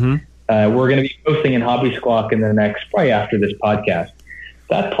 we're going to be posting in Hobby Squawk in the next, probably after this podcast.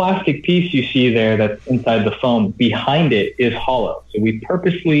 That plastic piece you see there that's inside the foam, behind it is hollow. So we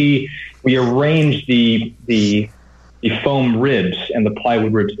arranged the foam ribs and the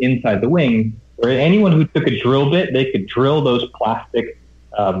plywood ribs inside the wing, where anyone who took a drill bit, they could drill those plastic,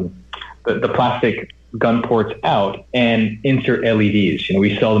 the plastic gun ports out and insert LEDs. You know,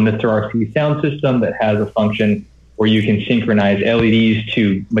 we sell the Mr. RC sound system that has a function where you can synchronize LEDs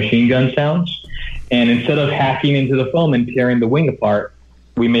to machine gun sounds. And instead of hacking into the foam and tearing the wing apart,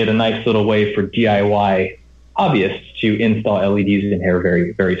 we made a nice little way for DIY hobbyists to install LEDs in here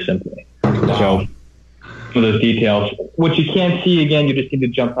very, very simply. So some of those details, what you can't see, again, you just need to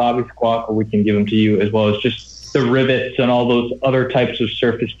jump to Hobby Squawk, or we can give them to you, as well as just the rivets and all those other types of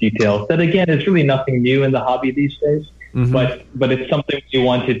surface details. That, again, is really nothing new in the hobby these days, but it's something we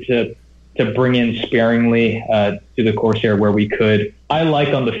wanted to to bring in sparingly to the Corsair where we could. I like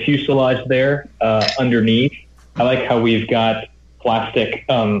on the fuselage there underneath. I like how we've got plastic.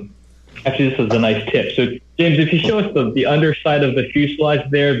 Actually, this is a nice tip. So, James, if you show us the underside of the fuselage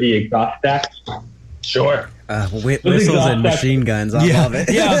there, the exhaust stacks. Sure. Whistles and machine guns. I love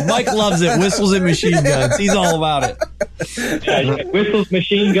it. Yeah, Mike loves it. Whistles and machine guns. He's all about it. Yeah, whistles,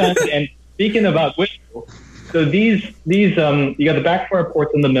 machine guns, and speaking about whistles, so these you got the backfire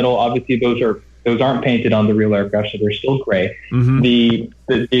ports in the middle. Obviously, those aren't painted on the real aircraft, so they're still gray. Mm-hmm. The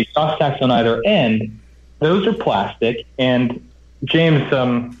exhaust stacks on either end, those are plastic. And James,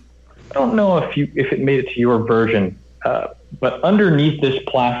 I don't know if it made it to your version, but underneath this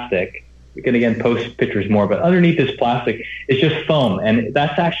plastic. We can again post pictures more, but underneath this plastic is just foam, and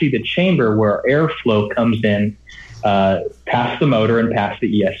that's actually the chamber where airflow comes in past the motor and past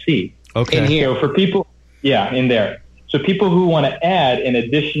the ESC. Okay. In here. So for people, in there. So people who want to add an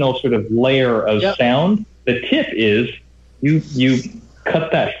additional sort of layer of sound, the tip is you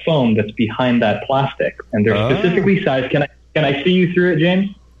cut that foam that's behind that plastic, and they're specifically sized. Can I see you through it,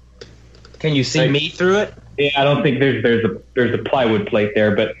 James? Can you see me through it? Yeah, I don't think there's a plywood plate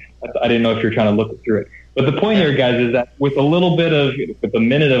there, but I didn't know if you're trying to look through it. But the point here, guys, is that with a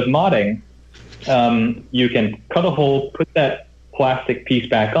minute of modding, you can cut a hole, put that plastic piece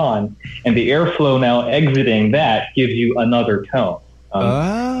back on, and the airflow now exiting that gives you another tone.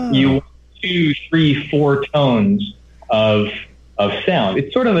 You want 2, 3, 4 tones of sound.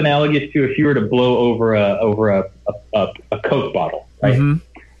 It's sort of analogous to if you were to blow over a Coke bottle, right?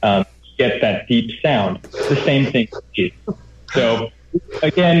 Mm-hmm. Get that deep sound. It's the same thing. So.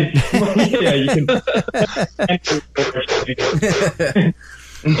 Again, you can.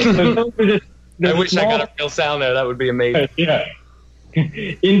 I wish I got a real sound there. That would be amazing. Yeah.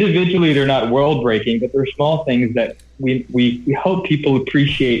 Individually, they're not world breaking, but they're small things that we hope people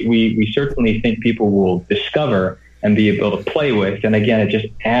appreciate. We certainly think people will discover and be able to play with. And again, it just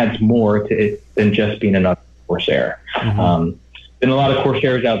adds more to it than just being another Corsair. Mm-hmm. Been a lot of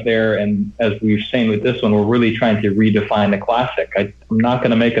Corsairs out there, and as we've seen with this one, we're really trying to redefine the classic. I'm not going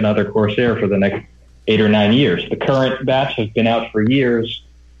to make another Corsair for the next 8 or 9 years. The current batch has been out for years.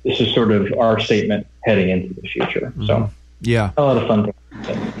 This is sort of our statement heading into the future. So, yeah, a lot of fun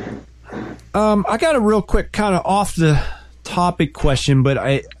things. I got a real quick kind of off the topic question,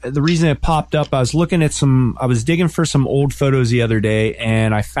 but the reason it popped up, I was digging for some old photos the other day,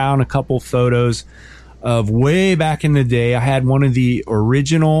 and I found a couple photos of way back in the day. I had one of the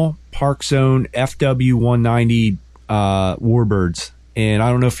original Park Zone FW-190 Warbirds, and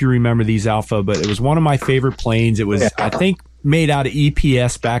I don't know if you remember these, Alpha, but it was one of my favorite planes. It was, I think, made out of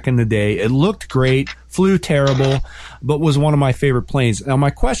EPS back in the day. It looked great, flew terrible, but was one of my favorite planes. Now,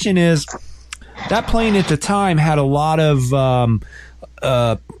 my question is, that plane at the time had a lot of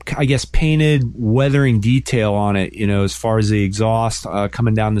I guess painted weathering detail on it, as far as the exhaust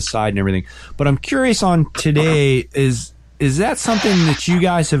coming down the side and everything. But I'm curious on today, is that something that you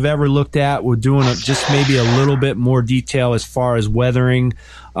guys have ever looked at with doing just maybe a little bit more detail as far as weathering,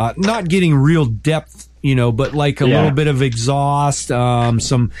 not getting real depth, but like a little bit of exhaust,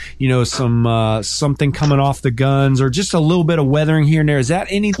 something coming off the guns, or just a little bit of weathering here and there. Is that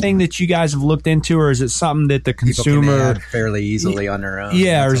anything that you guys have looked into, or is it something that the consumer people can add fairly easily on their own?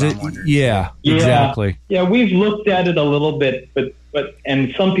 Yeah, or is it? Yeah, exactly. Yeah, we've looked at it a little bit, but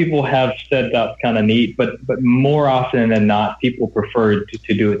and some people have said that's kind of neat, but more often than not, people prefer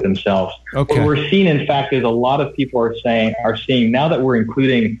to do it themselves. Okay. What we're seeing, in fact, is a lot of people are seeing now that we're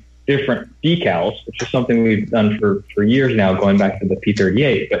including different decals, which is something we've done for years now, going back to the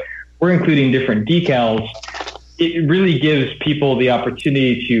P-38, but we're including different decals. It really gives people the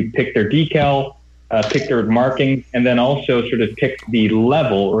opportunity to pick their decal, pick their markings, and then also sort of pick the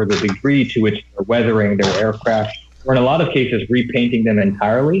level or the degree to which they're weathering their aircraft, or in a lot of cases, repainting them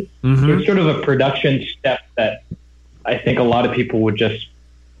entirely. Mm-hmm. So it's sort of a production step that I think a lot of people would just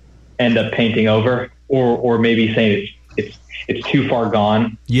end up painting over, or maybe saying it's too far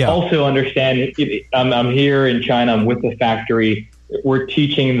gone. Yeah. Also understand, I'm here in China. I'm with the factory. We're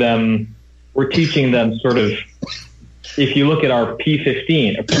teaching them sort of. If you look at our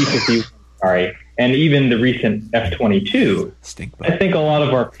P-15 or P-50, and even the recent F-22, I think a lot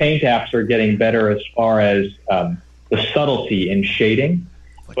of our paint apps are getting better as far as the subtlety in shading.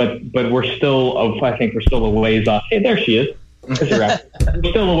 But we're still, I think we're still a ways off. Hey, there she is. There's your app. We're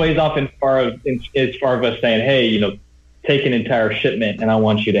still a ways off as far as us saying, hey, take an entire shipment and I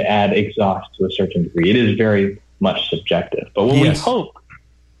want you to add exhaust to a certain degree. It is very much subjective. But what we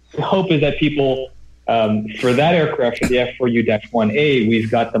hope is that people, for that aircraft, for the F4U-1A,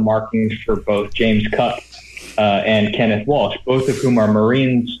 we've got the markings for both James Cupp and Kenneth Walsh, both of whom are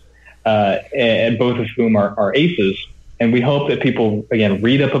Marines and both of whom are aces. And we hope that people, again,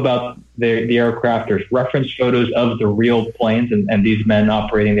 read up about the aircraft. There's reference photos of the real planes and these men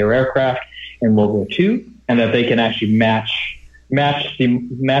operating their aircraft in World War II, and that they can actually match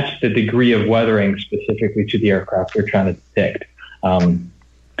the degree of weathering specifically to the aircraft they're trying to depict.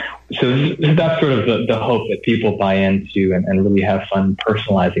 So that's sort of the hope that people buy into and really have fun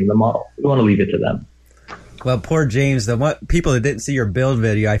personalizing the model. We want to leave it to them. Well, poor James, people that didn't see your build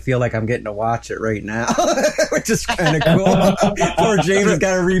video, I feel like I'm getting to watch it right now, which is kind of cool. Poor James has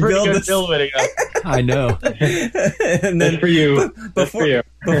got to rebuild this build video. I know. And then for you. Before we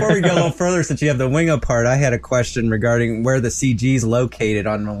go a little further, since you have the wing apart, I had a question regarding where the CG is located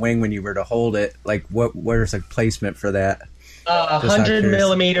on the wing when you were to hold it. Like, where's a placement for that? 100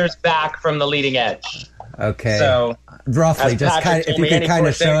 millimeters back from the leading edge. Okay. So roughly, just kind of, if you could kind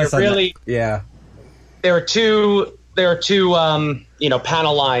of show us. Yeah. There are two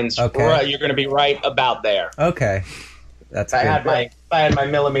panel lines. Okay. Right, you're going to be right about there. Okay. That's I good. had my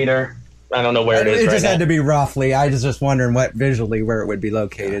millimeter. I don't know where it is. It right just now. had to be roughly. I was just wondering visually where it would be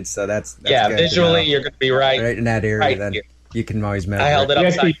located. So that's good visually you're going to be right in that area. Right then here. You can always measure. I held it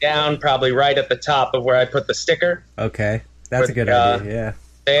upside down, probably right at the top of where I put the sticker. Okay, that's a good idea. Yeah.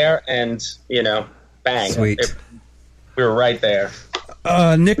 There and bang. Sweet. We were right there.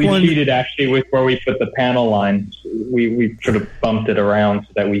 Nick, we cheated actually with where we put the panel line. We sort of bumped it around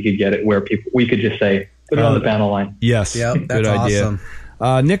so that we could get it where we could just say put it on the panel line. Yes, yep, good that's idea.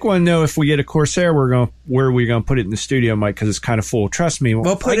 Awesome. Nick wanted to know if we get a Corsair, where are we going to put it in the studio, Mike? Because it's kind of full. Trust me.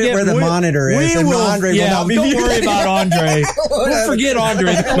 We'll put it where the monitor is. And Andre will not be don't worry about Andre. We'll forget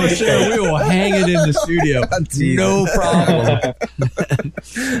Andre the Corsair. We will hang it in the studio. No problem.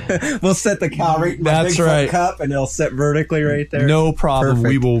 We'll set the cow right in the Bigfoot cup, and it'll sit vertically right there. No problem. Perfect.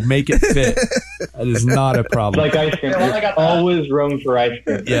 We will make it fit. That is not a problem. Like ice cream. There's always room for ice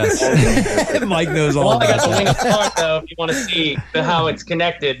cream. Yes. Mike knows all about that. I got the wing apart, though, if you want to see how it's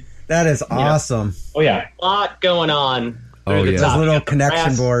connected. That is awesome. Oh, yeah. A lot going on through the top. Those little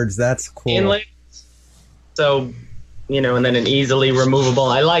connection boards. That's cool. Inlet. So, and then an easily removable.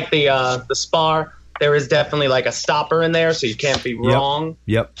 I like the spar. There is definitely like a stopper in there, so you can't be wrong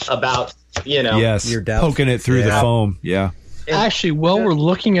about, Yes, your depth. Poking it through the foam. Yeah. Actually, while we're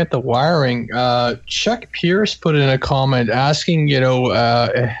looking at the wiring, Chuck Pierce put in a comment asking,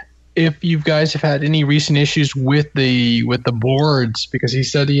 if you guys have had any recent issues with the boards, because he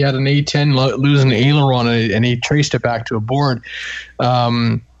said he had an A10 lose an aileron and he traced it back to a board.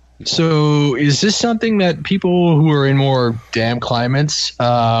 So is this something that people who are in more damp climates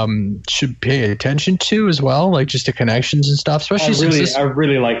should pay attention to as well, like just the connections and stuff? Especially I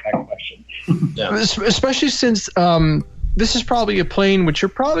really like that question. Especially since this is probably a plane which you're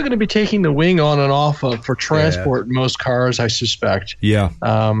probably going to be taking the wing on and off of for transport in most cars, I suspect. Yeah.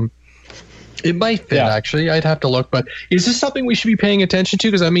 It might fit, actually. I'd have to look. But is this something we should be paying attention to?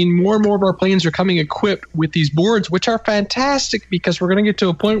 Because, more and more of our planes are coming equipped with these boards, which are fantastic because we're going to get to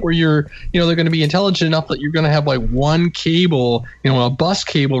a point where they're going to be intelligent enough that you're going to have like one cable, a bus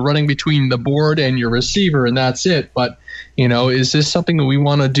cable running between the board and your receiver, and that's it. But, is this something that we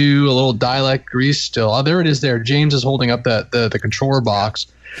want to do a little dialect grease still? Oh, there it is there. James is holding up the controller box.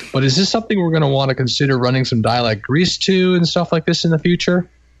 But is this something we're going to want to consider running some dialect grease to and stuff like this in the future?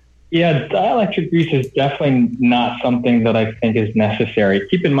 Yeah, dielectric grease is definitely not something that I think is necessary.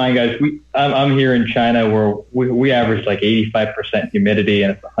 Keep in mind, guys, I'm here in China where we average like 85% humidity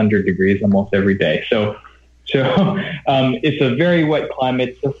and it's 100 degrees almost every day. So it's a very wet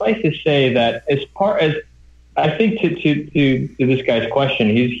climate. Suffice to say that as far as I think to this guy's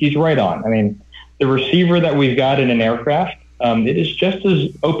question, he's right on. I mean, the receiver that we've got in an aircraft, it is just as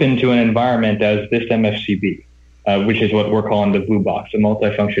open to an environment as this MFCB. Which is what we're calling the blue box, a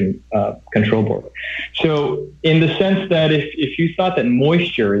multifunction control board. So in the sense that if you thought that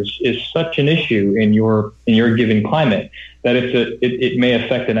moisture is such an issue in your given climate, that it may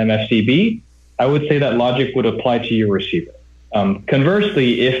affect an MFCB, I would say that logic would apply to your receiver.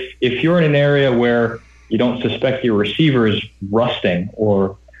 Conversely, if you're in an area where you don't suspect your receiver is rusting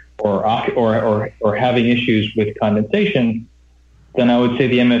or having issues with condensation, then I would say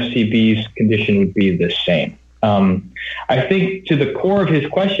the MFCB's condition would be the same. I think to the core of his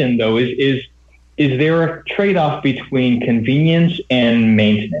question, though, is there a trade-off between convenience and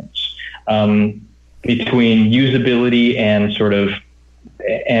maintenance, between usability and sort of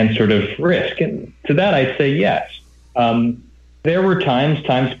risk? And to that, I'd say yes. There were times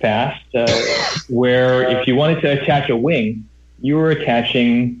past, where if you wanted to attach a wing, you were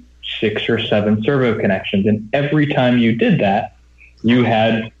attaching 6 or 7 servo connections, and every time you did that, you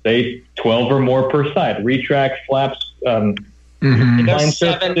had, say, 12 or more per side, retracts, flaps, Mhm. line There's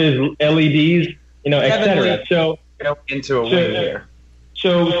seven- surfaces, LEDs, etc. So into a wing here.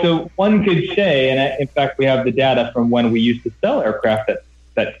 So one could say, and in fact, we have the data from when we used to sell aircraft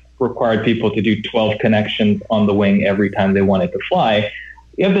that required people to do 12 connections on the wing every time they wanted to fly.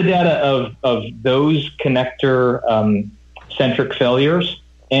 We have the data of those connector centric failures,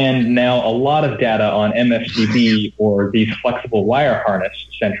 and now a lot of data on MFCB or these flexible wire harness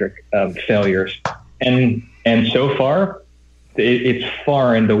centric failures. And so far, it's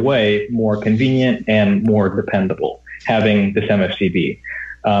far and away more convenient and more dependable having this MFCB.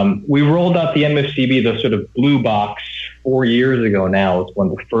 We rolled out the MFCB, the sort of blue box, 4 years ago now is when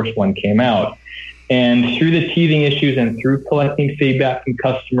the first one came out. And through the teething issues and through collecting feedback from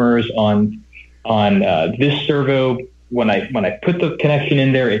customers on this servo, when I put the connection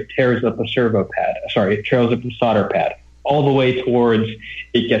in there, it tears up a servo pad. Sorry, it tears up a solder pad all the way towards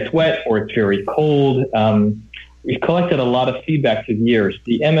it gets wet or it's very cold. We've collected a lot of feedback through the years.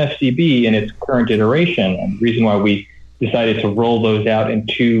 The MFCB in its current iteration, and the reason why we decided to roll those out in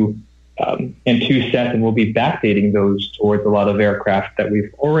two sets, and we'll be backdating those towards a lot of aircraft that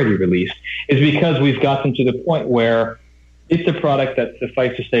we've already released, is because we've gotten to the point where it's a product that,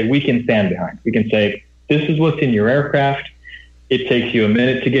 suffice to say, we can stand behind. We can say, this is what's in your aircraft. It takes you a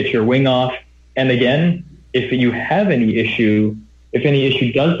minute to get your wing off. And again, if you have any issue, if any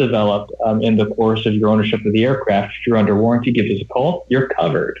issue does develop in the course of your ownership of the aircraft, if you're under warranty, give us a call. You're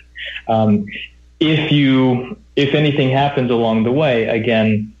covered. If anything happens along the way,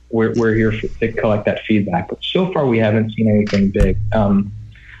 again, we're here to collect that feedback. But so far, we haven't seen anything big.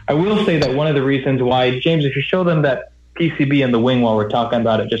 I will say that one of the reasons why, James, if you show them that PCB in the wing while we're talking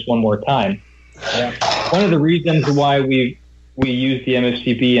about it just one more time, one of the reasons why we use the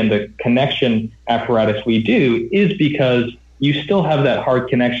MFCB and the connection apparatus we do is because you still have that hard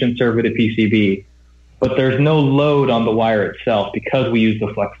connection servo to PCB, but there's no load on the wire itself because we use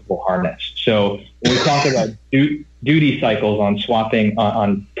the flexible harness. So when we talk about duty cycles on swapping,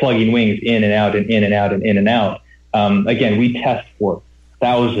 on plugging wings in and out and in and out and in and out, again, we test for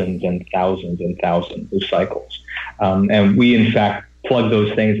thousands and thousands and thousands of cycles. And we, in fact, plug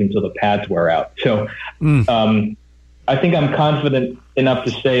those things until the pads wear out. So I think I'm confident enough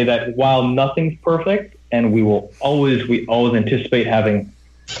to say that while nothing's perfect, and we always anticipate having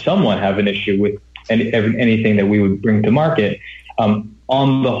someone have an issue with anything that we would bring to market,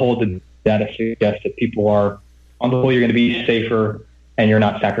 on the whole, the data suggests that people are, on the whole, you're going to be safer and you're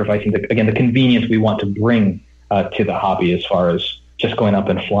not sacrificing, the convenience we want to bring to the hobby as far as just going up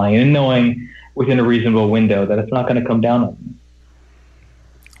and flying and knowing within a reasonable window that it's not going to come down on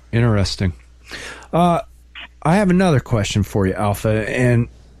you. Interesting. I have another question for you, Alpha, and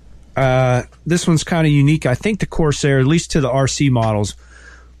this one's kind of unique. I think the Corsair, at least to the RC models,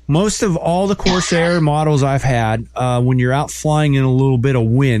 most of all the Corsair models I've had, when you're out flying in a little bit of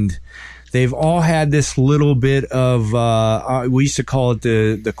wind, they've all had this little bit of, we used to call it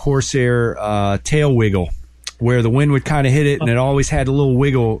the Corsair tail wiggle, where the wind would kind of hit it and it always had a little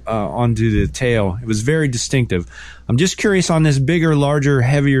wiggle onto the tail. It was very distinctive. I'm just curious on this bigger, larger,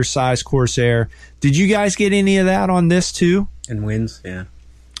 heavier size Corsair. Did you guys get any of that on this too? In winds, yeah.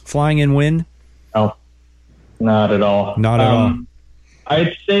 Flying in wind? No, not at all. Not at all.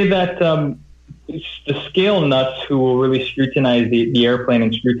 I'd say that the scale nuts who will really scrutinize the airplane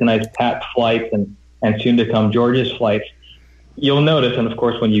and scrutinize Pat's flights and soon to come George's flights, you'll notice, and of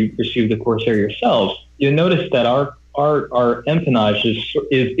course when you receive the Corsair yourselves, you'll notice that our empennage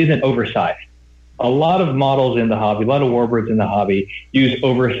isn't oversized. A lot of models in the hobby, a lot of warbirds in the hobby use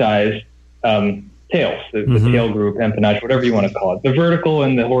oversized tails, the tail group, empennage, whatever you want to call it. The vertical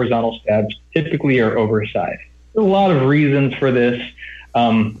and the horizontal stabs typically are oversized. There's a lot of reasons for this.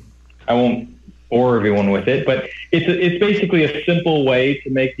 I won't bore everyone with it, but it's basically a simple way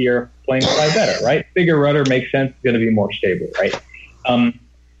to make the airplane fly better, right? Bigger rudder makes sense. It's going to be more stable, right?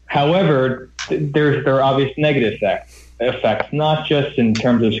 However, there are obvious negative effects, not just in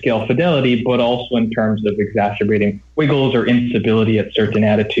terms of scale fidelity, but also in terms of exacerbating wiggles or instability at certain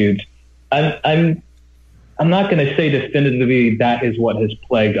attitudes. I'm not going to say definitively that is what has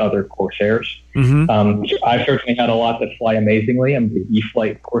plagued other Corsairs. I've certainly had a lot that fly amazingly, and the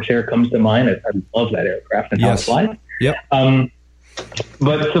E-Flight Corsair comes to mind. I love that aircraft and how it flies. Yep.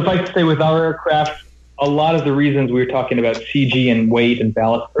 But suffice to say, with our aircraft, a lot of the reasons we were talking about CG and weight and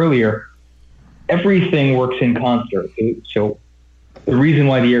ballast earlier, everything works in concert. So the reason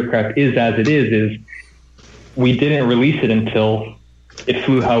why the aircraft is as it is we didn't release it until it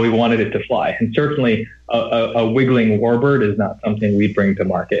flew how we wanted it to fly. And certainly a wiggling warbird is not something we bring to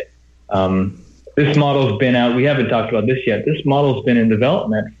market. This model's been out. We haven't talked about this yet. This model's been in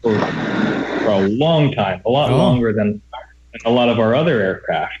development for a long time, a lot longer than a lot of our other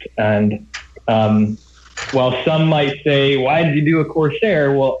aircraft. And while some might say, why did you do a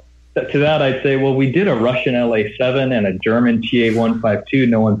Corsair? Well, to that I'd say, well, we did a Russian LA-7 and a German TA-152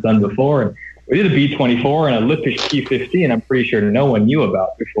 no one's done before. And we did a B-24 and a Lippisch P-50, I'm pretty sure no one knew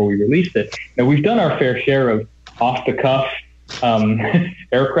about before we released it. Now, we've done our fair share of off-the-cuff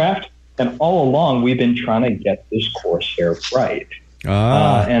aircraft, and all along we've been trying to get this Corsair right.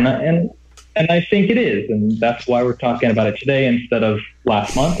 And I think it is, and that's why we're talking about it today instead of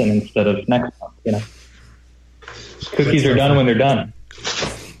last month and instead of next month. You know, cookies are done when they're done.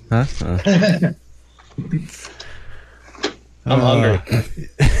 Huh? I'm hungry.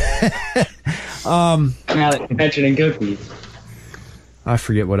 Now that you're mentioning cookies. I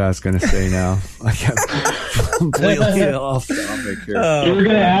forget what I was going to say now. I got completely off. You were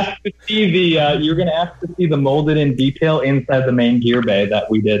going to ask to see the molded in detail inside the main gear bay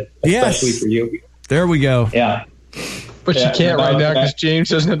that we did, especially for you. There we go. Yeah. But you can't right now because James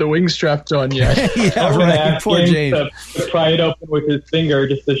doesn't have the wing strapped on yet. Yeah, right. Poor James. To pry it open with his finger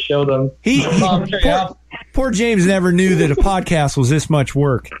just to show them. Poor James never knew that a podcast was this much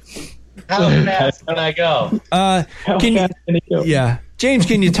work. How fast can I go? Yeah. James,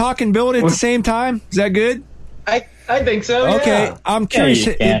 can you talk and build at the same time? Is that good? I think so, okay. Yeah. I'm curious.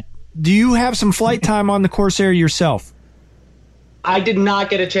 Do you have some flight time on the Corsair yourself? I did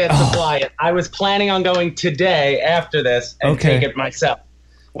not get a chance to fly it. I was planning on going today after this and take it myself.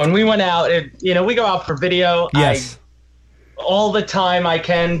 When we went out, we go out for video. Yes. All the time I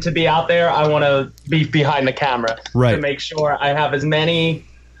can to be out there, I want to be behind the camera to make sure I have as many,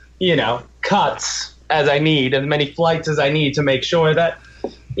 cuts as I need, as many flights as I need to make sure that,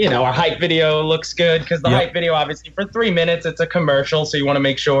 our hype video looks good. Because the hype video, obviously, for 3 minutes, it's a commercial. So you want to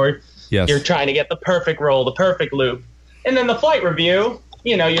make sure you're trying to get the perfect roll, the perfect loop. And then the flight review,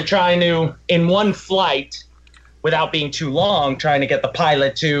 you're trying to, in one flight, without being too long, trying to get the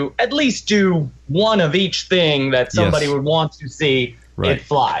pilot to at least do one of each thing that somebody would want to see it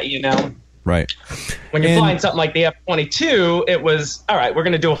fly, Right. When you're flying something like the F-22, it was, all right, we're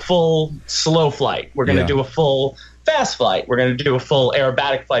going to do a full slow flight. We're going to do a full fast flight. We're going to do a full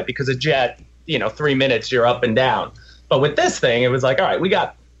aerobatic flight because a jet, 3 minutes, you're up and down. But with this thing, it was like, all right, we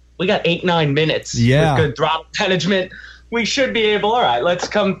got 8-9 minutes with good throttle management. We should be able, all right, let's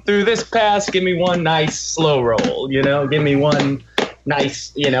come through this pass. Give me one nice slow roll, give me one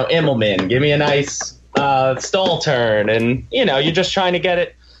nice, Immelman. Give me a nice stall turn. And, you're just trying to get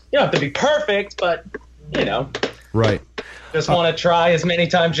it. You don't have to be perfect, but, Right. Just want to try as many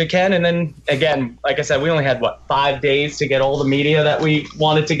times you can. And then, again, like I said, we only had, 5 days to get all the media that we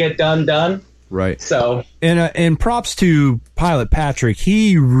wanted to get done. Right. So and props to Pilot Patrick.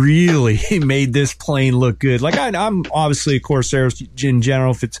 He really made this plane look good. Like I'm obviously a Corsair in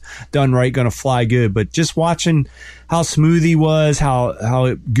general, if it's done right, going to fly good. But just watching how smooth he was,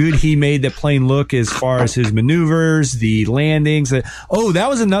 how good he made the plane look as far as his maneuvers, the landings. That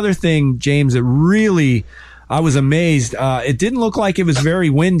was another thing, James, that really I was amazed. It didn't look like it was very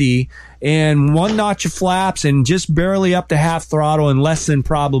windy, and one notch of flaps and just barely up to half throttle and less than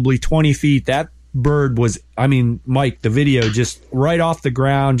probably 20 feet. That bird was, Mike, the video just right off the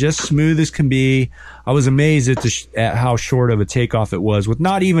ground, just smooth as can be. I was amazed at how short of a takeoff it was with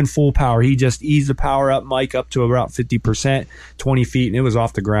not even full power. He just eased the power up, Mike, up to about 50%, 20 feet, and it was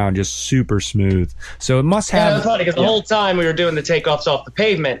off the ground, just super smooth. So it must have. Yeah, it's funny because the whole time we were doing the takeoffs off the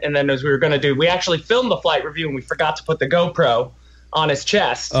pavement, and then as we were going to do, we actually filmed the flight review and we forgot to put the GoPro on his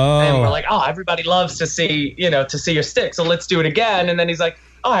chest. And we're like, everybody loves to see, to see your stick. So let's do it again. And then he's like,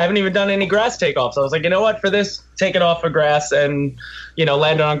 I haven't even done any grass takeoffs. I was like, you know what? For this, take it off of grass and,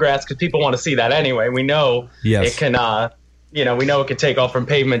 land it on grass because people want to see that anyway. We know it can, we know it can take off from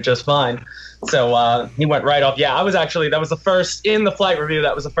pavement just fine. So he went right off. Yeah, that was the first, in the flight review,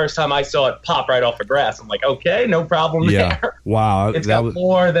 that was the first time I saw it pop right off of grass. I'm like, okay, no problem there. Wow. It's got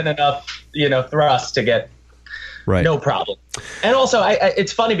more than enough, thrust to get no problem. And also,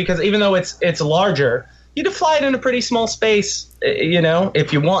 it's funny because even though it's larger, you can fly it in a pretty small space,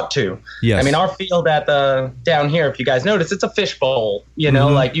 if you want to. Yes. Our field down here, if you guys notice, it's a fishbowl.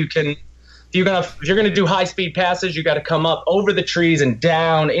 Like you can, if you're gonna do high speed passes, you got to come up over the trees and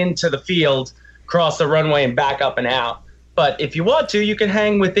down into the field, cross the runway and back up and out. But if you want to, you can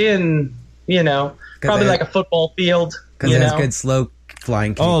hang within, probably like a football field. Because it has good slow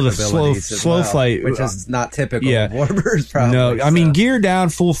flying capabilities. The slow flight, which is not typical of Warbirds. Probably. No, gear down,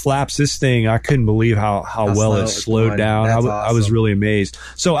 full flaps. This thing, I couldn't believe how well it slowed down. I was really amazed.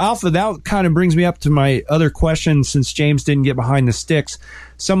 So, Alpha, that kind of brings me up to my other question. Since James didn't get behind the sticks,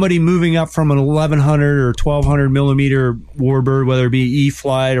 somebody moving up from an 1100 or 1200 millimeter Warbird, whether it be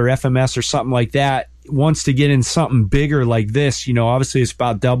E-Flight or FMS or something like that, wants to get in something bigger like this, obviously it's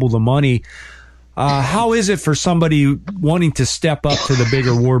about double the money. How is it for somebody wanting to step up to the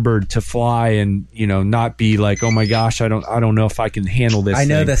bigger warbird to fly and, not be like, oh my gosh, I don't know if I can handle this. I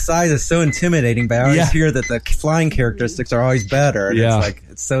know thing. the size is so intimidating, but I always hear that the flying characteristics are always better. And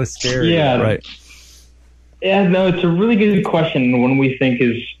it's so scary. Yeah. Right. Yeah, no, it's a really good question. One we think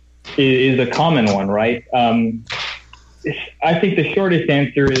is a common one, right? I think the shortest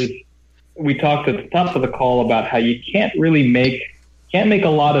answer is we talked at the top of the call about how you can't really make a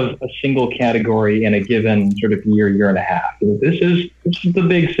lot of a single category in a given sort of year and a half. This is the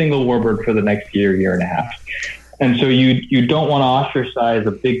big single warbird for the next year and a half. And so you don't want to ostracize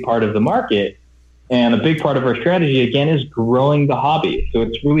a big part of the market. And a big part of our strategy, again, is growing the hobby. So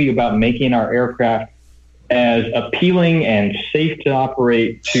it's really about making our aircraft as appealing and safe to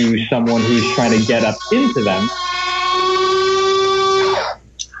operate to someone who's trying to get up into them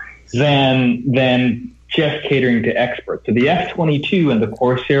than just catering to experts. So the F-22 and the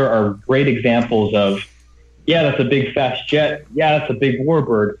Corsair are great examples of, that's a big fast jet. Yeah, that's a big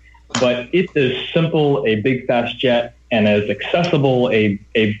warbird, but it's as simple a big fast jet and as accessible a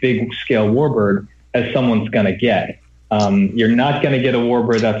big scale warbird as someone's going to get. You're not going to get a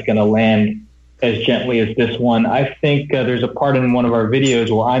warbird that's going to land as gently as this one. I think there's a part in one of our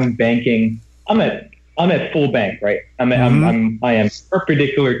videos where I'm banking. I'm at full bank, right? I am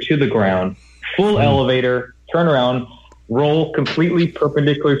perpendicular to the ground, full elevator, turn around, roll completely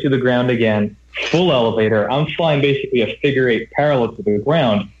perpendicular to the ground again, full elevator. I'm flying basically a figure eight parallel to the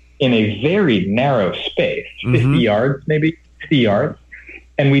ground in a very narrow space, 50 yards, maybe 60 yards.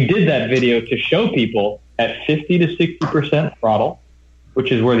 And we did that video to show people at 50 to 60% throttle,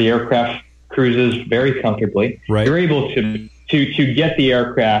 which is where the aircraft cruises very comfortably. Right. You're able to get the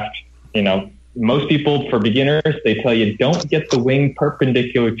aircraft, most people, for beginners, they tell you don't get the wing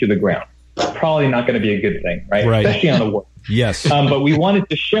perpendicular to the ground. Probably not going to be a good thing, right? Especially on the warp. Yes. But we wanted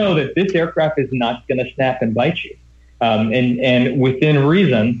to show that this aircraft is not going to snap and bite you. And within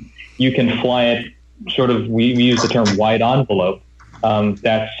reason, you can fly it sort of, we use the term wide envelope.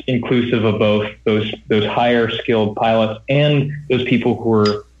 That's inclusive of both those higher skilled pilots and those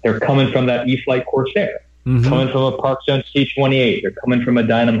people they're coming from that E-Flight Corsair, coming from a Park Zone C-28. They're coming from a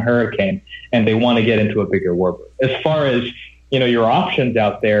Dynam Hurricane, and they want to get into a bigger warbird. As far as, your options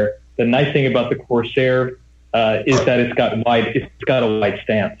out there, the nice thing about the Corsair is that it's got a wide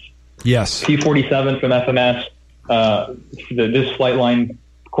stance. Yes. T-47 from FMS, this Flightline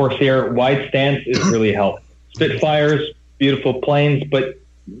Corsair wide stance is really helpful. Spitfires, beautiful planes, but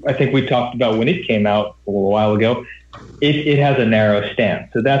I think we talked about when it came out a little while ago, it has a narrow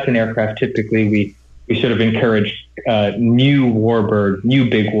stance. So that's an aircraft typically we sort of encourage new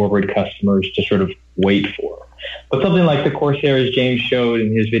big warbird customers to sort of wait for. But something like the Corsair, as James showed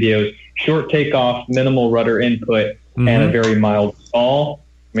in his videos, short takeoff, minimal rudder input, and a very mild stall.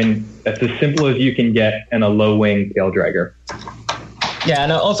 I mean, that's as simple as you can get in a low-wing tail dragger. Yeah,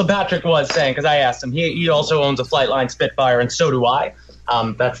 and also Patrick was saying, because I asked him, he also owns a Flightline Spitfire, and so do I.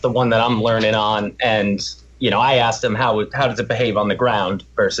 That's the one that I'm learning on, and I asked him how does it behave on the ground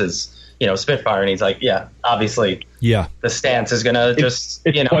versus Spitfire, and he's like, obviously, the stance is gonna just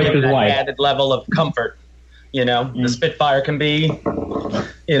give that added level of comfort. The Spitfire can be,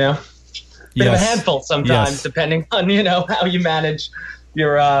 bit of a handful sometimes, depending on how you manage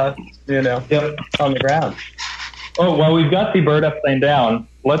your on the ground. Oh, well, we've got the bird upside down.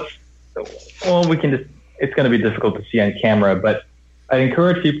 It's going to be difficult to see on camera, but I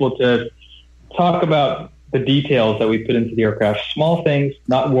encourage people to talk about the details that we put into the aircraft. Small things,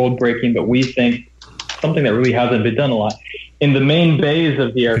 not world breaking, but we think something that really hasn't been done a lot. In the main bays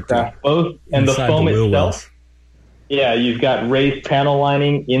of the aircraft, both and the foam itself. Yeah, you've got raised panel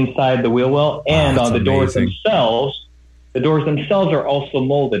lining inside the wheel well, and on the doors themselves. The doors themselves are also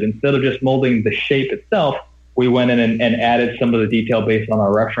molded. Instead of just molding the shape itself, we went in and added some of the detail based on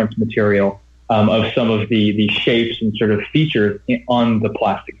our reference material of some of the shapes and sort of features on the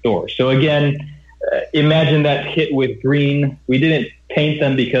plastic door. So again, imagine that kit with green. We didn't paint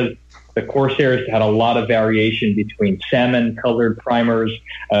them because the Corsairs had a lot of variation between salmon-colored primers,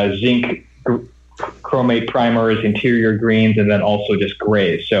 zinc chromate primers, interior greens, and then also just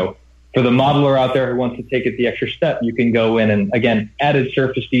grays. So for the modeler out there who wants to take it the extra step, you can go in and, again, added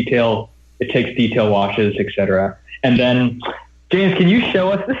surface detail. It takes detail washes, etc. And then, James, can you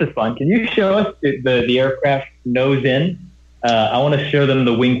show us, this is fun, can you show us the aircraft nose in? I want to show them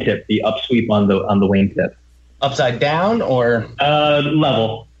the wingtip, the upsweep on the wingtip. Upside down or?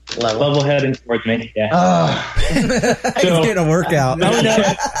 Level head and towards me, yeah. He's getting a workout.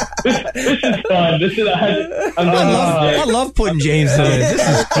 This is fun. I love putting James in it. This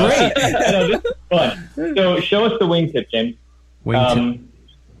is great. I know, this is fun. So show us the wingtip, James. Wingtip.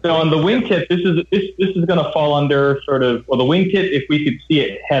 So on the wingtip, this is going to fall under sort of, well, the wingtip, if we could see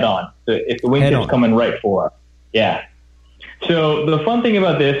it head on. So if the wingtip's coming right for us. Yeah. So the fun thing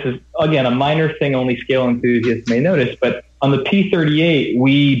about this is, again, a minor thing only scale enthusiasts may notice, but on the P38,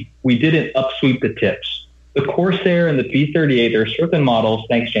 we didn't upsweep the tips. The Corsair and the P38, there are certain models,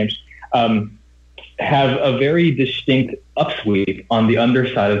 thanks, James, have a very distinct upsweep on the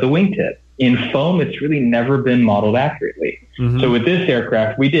underside of the wingtip. In foam, it's really never been modeled accurately. Mm-hmm. So with this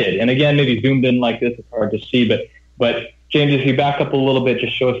aircraft, we did. And again, maybe zoomed in like this, it's hard to see, but James, if you back up a little bit,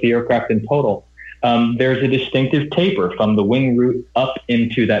 just show us the aircraft in total. There's a distinctive taper from the wing root up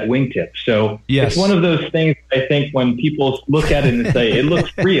into that wingtip. So It's one of those things, I think, when people look at it and say, it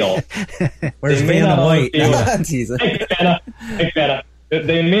looks real. Where's Vanna White? Thanks, Vanna.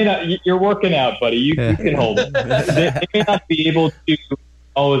 They may not, you're working out, buddy. You can hold it. They may not be able to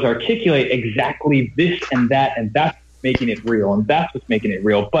always articulate exactly this and that's making it real, and that's what's making it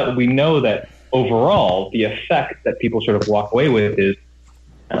real. But we know that overall, the effect that people sort of walk away with is,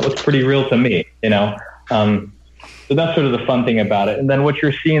 that looks pretty real to me, you know? So that's sort of the fun thing about it. And then what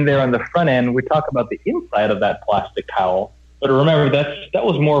you're seeing there on the front end, we talk about the inside of that plastic cowl. But remember, that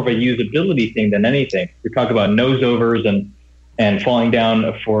was more of a usability thing than anything. We talk about nose overs and falling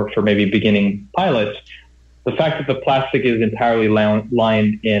down for maybe beginning pilots. The fact that the plastic is entirely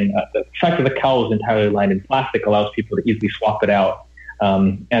lined in, the fact that the cowl is entirely lined in plastic allows people to easily swap it out.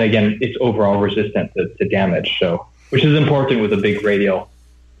 And again, it's overall resistant to damage. So, which is important with a big radial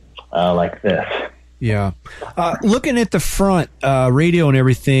like this. Yeah. Looking at the front radio and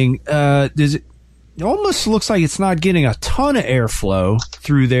everything, it almost looks like it's not getting a ton of airflow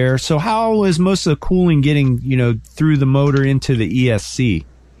through there. So how is most of the cooling getting, through the motor into the ESC?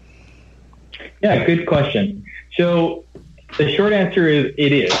 Yeah, good question. So the short answer is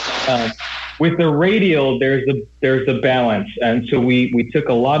it is. With the radial, there's a balance. And so we took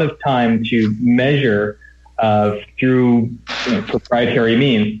a lot of time to measure through proprietary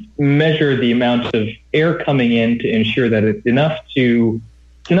means, measure the amount of air coming in to ensure that it's enough to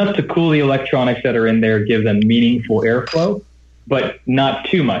cool the electronics that are in there, give them meaningful airflow, but not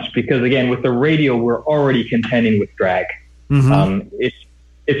too much. Because again, with the radial, we're already contending with drag. Mm-hmm.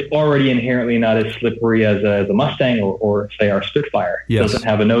 It's already inherently not as slippery as a Mustang or say our Spitfire. Yes. It doesn't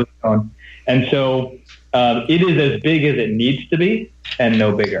have a nose cone, and so it is as big as it needs to be and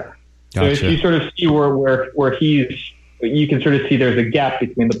no bigger. Gotcha. So if you sort of see where you can sort of see there's a gap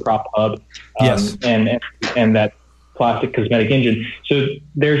between the prop hub and that plastic cosmetic engine. So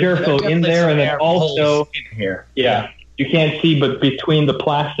there's airflow in there, and then also in here. Yeah, you can't see, but between the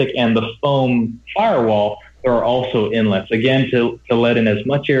plastic and the foam firewall, there are also inlets, again, to let in as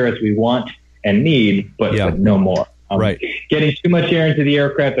much air as we want and need, but no more. Right. Getting too much air into the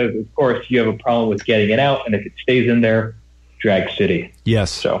aircraft, of course, you have a problem with getting it out, and if it stays in there, drag city.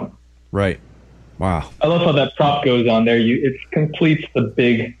 Yes. So. Right. Wow. I love how that prop goes on there. It completes the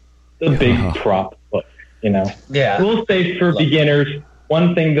big prop look, Yeah. We'll say for beginners,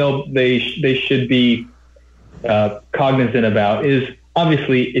 one thing they should be cognizant about is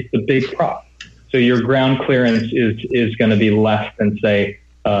obviously it's a big prop. So your ground clearance is going to be less than, say,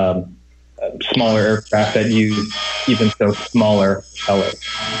 smaller aircraft that use even so smaller pellets.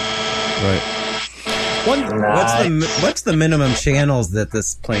 Right. What's the minimum channels that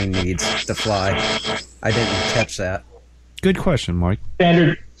this plane needs to fly? I didn't catch that. Good question, Mike.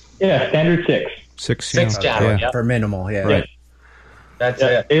 Standard 6. Six channel, for minimal, Right. That's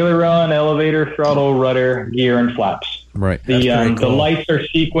it. Aileron, elevator, throttle, rudder, gear, and flaps. Right. The lights are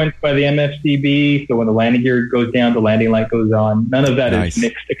sequenced by the MFCB, so when the landing gear goes down, the landing light goes on. None of that is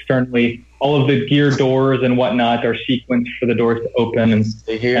mixed externally. All of the gear doors and whatnot are sequenced for the doors to open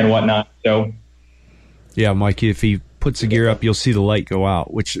and whatnot. So. Yeah, Mikey, if he puts the gear up, you'll see the light go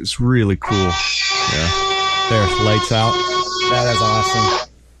out, which is really cool. Yeah. There, lights out. That is awesome.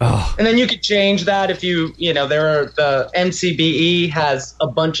 Oh. And then you could change that if the MCBE has a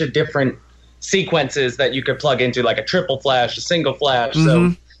bunch of different sequences that you could plug into, like a triple flash, a single flash.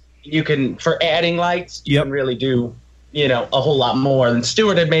 Mm-hmm. So you can, for adding lights, you can really do, a whole lot more. And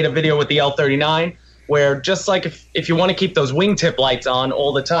Stuart had made a video with the L39 where just like if you want to keep those wingtip lights on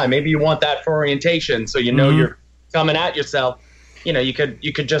all the time, maybe you want that for orientation, so you're coming at yourself. You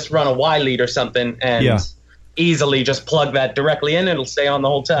could just run a Y lead or something and easily just plug that directly in. It'll stay on the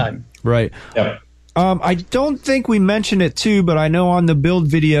whole time. Right. Yeah. I don't think we mentioned it too, but I know on the build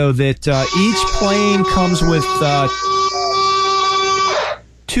video that each plane comes with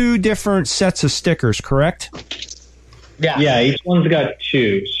 2 different sets of stickers. Correct? Yeah, each one's got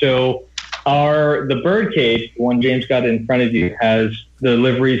 2. So the Birdcage, the one James got in front of you, has the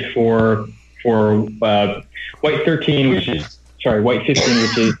liveries for White 15, which is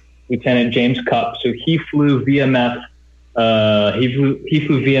Lieutenant James Cupp. So he flew VMF. He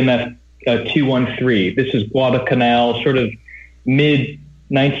flew VMF 213. This is Guadalcanal, sort of mid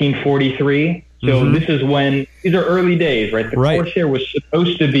 1943. So this is when these are early days, right? The Corsair was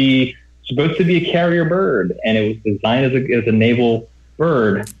supposed to be a carrier bird, and it was designed as a naval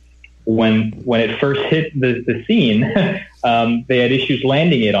bird. When it first hit the scene, they had issues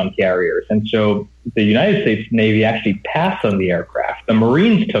landing it on carriers, and so the United States Navy actually passed on the aircraft. The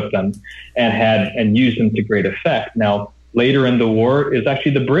Marines took them and used them to great effect. Now, later in the war, it was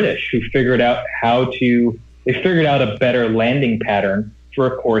actually the British who figured out a better landing pattern for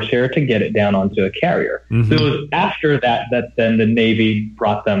a Corsair to get it down onto a carrier. So it was after that then the Navy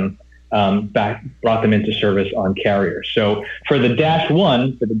brought them into service on carriers. So for the Dash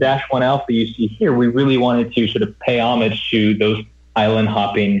 1 Alpha you see here, we really wanted to sort of pay homage to those island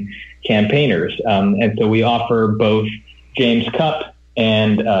hopping campaigners. And so we offer both James Cupp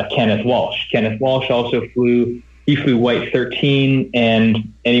and Kenneth Walsh. Kenneth Walsh also flew White 13,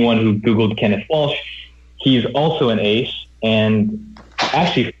 and anyone who Googled Kenneth Walsh, he's also an ace and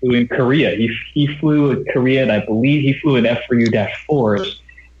actually flew in Korea. He flew in Korea, and I believe he flew in F4U-4s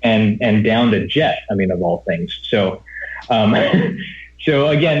and downed a jet, I mean, of all things. So, so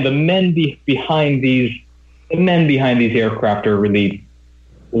again, the men behind these aircraft are really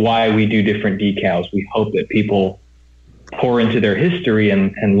why we do different decals. We hope that people pour into their history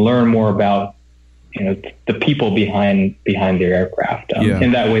and learn more about, the people behind their aircraft.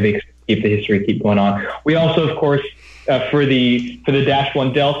 In that way, they keep the history keep going on. We also, of course, for the Dash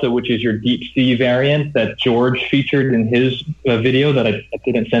 1 Delta, which is your deep sea variant that George featured in his video that I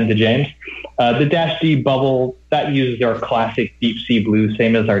didn't send to James, the Dash D Bubble, that uses our classic deep sea blue,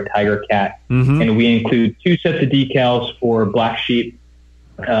 same as our Tiger Cat. And we include 2 sets of decals for Black Sheep,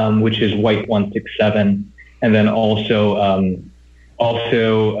 which is White 167, and then also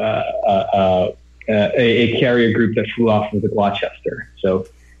a carrier group that flew off of the Gloucester. So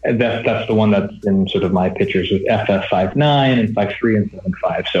that's the one that's in sort of my pictures with FF59 and 53 and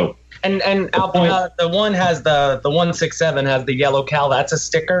 75. So and the one has the 167 has the yellow cowl. That's a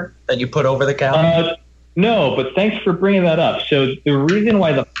sticker that you put over the cowl. No, but thanks for bringing that up. So the reason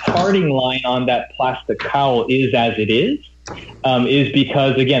why the parting line on that plastic cowl is as it is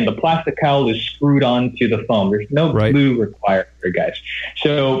because, again, the plastic cowl is screwed onto the foam. There's no glue required here, guys.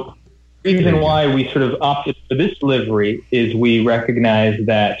 So the reason why we sort of opted for this livery is we recognize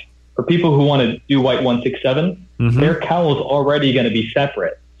that for people who want to do White 167, their cowl is already going to be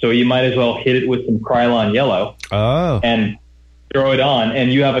separate. So you might as well hit it with some Krylon yellow and throw it on,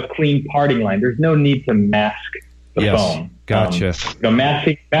 and you have a clean parting line. There's no need to mask the foam. Gotcha.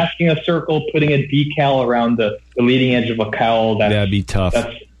 Masking a circle, putting a decal around the leading edge of a cowl, that'd be tough.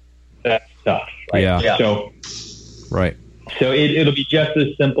 That's tough. Right? Yeah. So it'll be just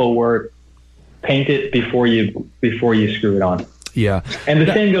as simple where paint it before you screw it on. Yeah. And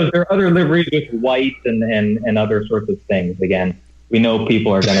the same goes, there are other liveries with white and other sorts of things. Again, we know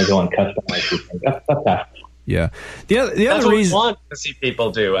people are going to go and customize these things. That's tough. Yeah. The other That's what reason we want to see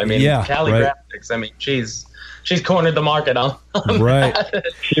people do. I mean, Cali Graphics, I mean, she's cornered the market on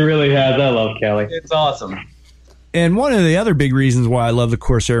that. She really has. I love Cali. It's awesome. And one of the other big reasons why I love the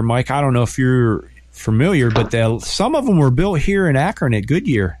Corsair, Mike, I don't know if you're familiar, but some of them were built here in Akron at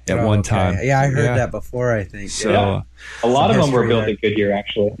Goodyear at one time. Yeah, I heard that before, I think. So a lot of them were built at Goodyear,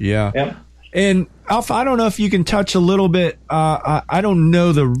 actually. Yeah. Yep. And Alpha, I don't know if you can touch a little bit. I don't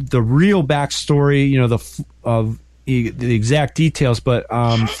know the real backstory, the exact details, but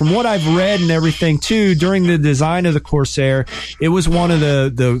from what I've read and everything too, during the design of the Corsair, it was one of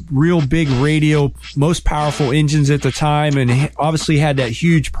the real big radio, most powerful engines at the time, and obviously had that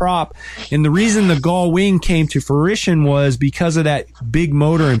huge prop. And the reason the Gull Wing came to fruition was because of that big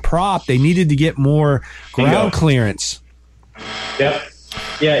motor and prop. They needed to get more ground clearance. Yep.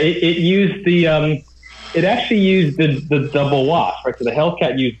 Yeah, it used it actually used the double wasp, right? So the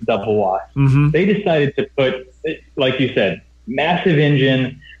Hellcat used the double wasp. They decided to put, like you said, massive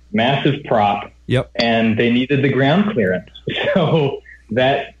engine, massive prop, and they needed the ground clearance. So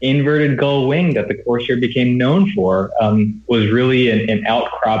that inverted gull wing that the Corsair became known for was really an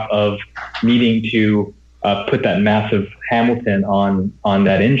outcrop of needing to put that massive Hamilton on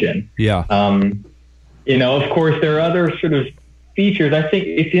that engine. Yeah. Of course, there are other sort of features. I think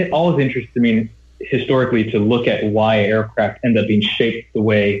it's always interesting to me historically to look at why aircraft end up being shaped the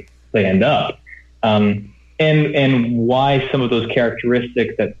way they end up, and why some of those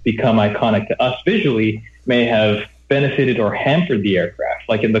characteristics that become iconic to us visually may have benefited or hampered the aircraft.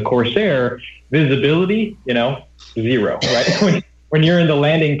 Like in the Corsair, visibility, zero, right? When you're in the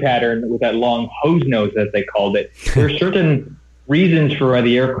landing pattern with that long hose nose, as they called it, there are certain reasons for why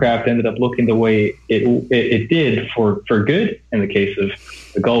the aircraft ended up looking the way it did for good in the case of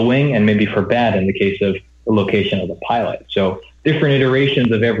the gull wing, and maybe for bad in the case of the location of the pilot. So different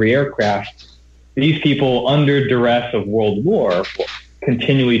iterations of every aircraft, these people under duress of World War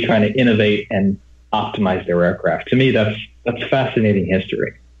continually trying to innovate and optimize their aircraft. To me, that's fascinating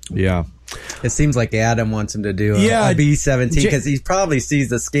history. Yeah. It seems like Adam wants him to do a B-17 because he probably sees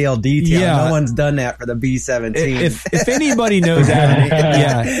the scale detail. Yeah. No one's done that for the B-17. If anybody knows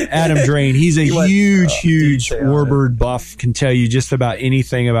Adam Drain, he's a huge warbird buff. Can tell you just about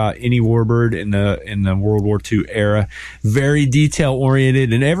anything about any warbird in the World War II era. Very detail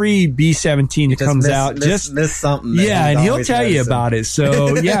oriented, and every B-17 that comes out miss something. And he'll tell you about it.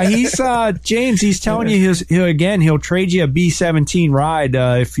 So he's James. He's telling you he'll trade you a B-17 ride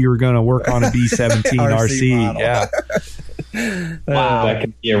if you're going to work on a B-17 RC. Yeah. Wow, that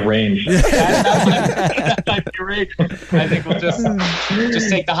could be arranged. That might be arranged. I think we'll just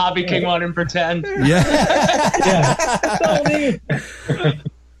take the Hobby King one and pretend. Yeah.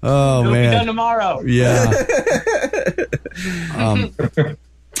 Oh, It'll man. be done tomorrow. Yeah.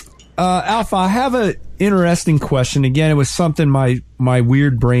 Alpha, I have an interesting question. Again, it was something my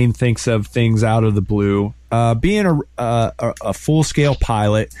weird brain thinks of things out of the blue. Being a full-scale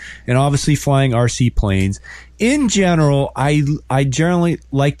pilot and obviously flying RC planes, in general, I generally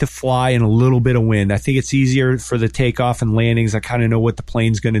like to fly in a little bit of wind. I think it's easier for the takeoff and landings. I kind of know what the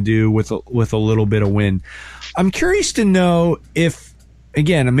plane's going to do with a little bit of wind. I'm curious to know if,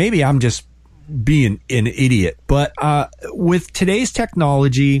 again, maybe I'm just being an idiot, but with today's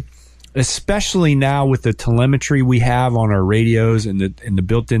technology, especially now with the telemetry we have on our radios and the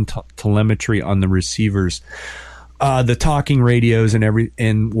built-in telemetry on the receivers, the talking radios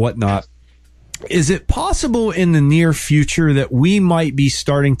and whatnot, is it possible in the near future that we might be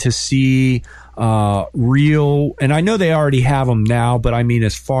starting to see real, and I know they already have them now, but I mean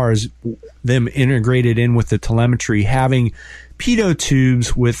as far as them integrated in with the telemetry, having pitot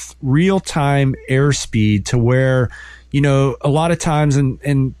tubes with real-time airspeed to where, a lot of times,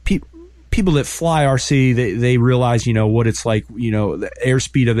 and people that fly RC, they realize, what it's like, the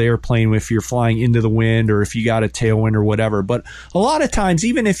airspeed of the airplane if you're flying into the wind or if you got a tailwind or whatever. But a lot of times,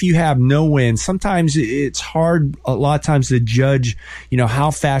 even if you have no wind, sometimes it's hard a lot of times to judge,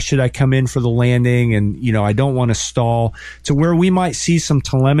 how fast should I come in for the landing? And, I don't want to stall, to where we might see some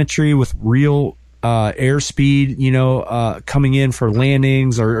telemetry with real airspeed, coming in for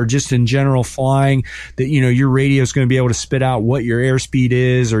landings or just in general flying, that, your radio is going to be able to spit out what your airspeed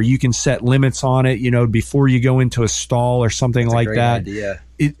is, or you can set limits on it, before you go into a stall or something like that. Idea.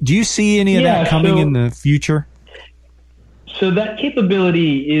 Do you see any of that coming in the future? So that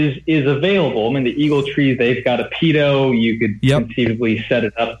capability is available. I mean, the Eagle Tree, they've got a pitot. You could conceivably set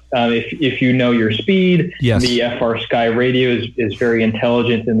it up if you know your speed. Yes. The FR Sky radio is very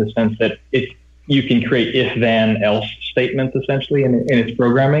intelligent in the sense that you can create if-then-else statements, essentially, in its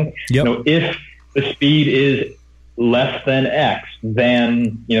programming. Yep. If the speed is less than X,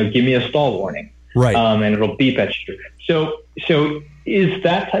 then, give me a stall warning. Right. And it'll beep at you. So is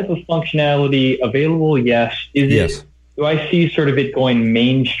that type of functionality available? Yes. Yes. Do I see sort of it going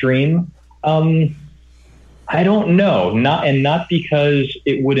mainstream? I don't know. Not because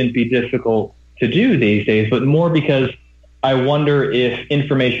it wouldn't be difficult to do these days, but more because I wonder if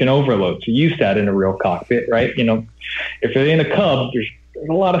information overload. So you sat in a real cockpit, right? If you're in a Cub, there's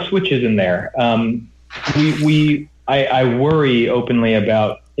a lot of switches in there. I worry openly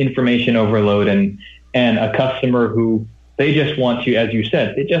about information overload and a customer who they just want to, as you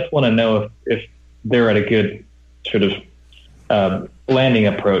said, they just want to know if they're at a good sort of landing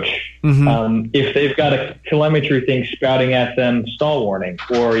approach. Mm-hmm. If they've got a telemetry thing spouting at them, stall warning,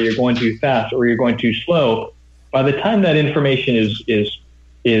 or you're going too fast, or you're going too slow, by the time that information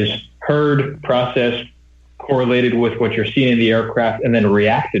is heard, processed, correlated with what you're seeing in the aircraft, and then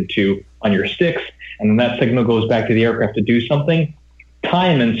reacted to on your sticks, and then that signal goes back to the aircraft to do something,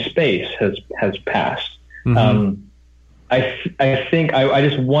 time and space has passed. Mm-hmm. I think I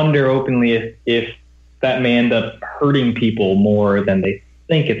just wonder openly if that may end up hurting people more than they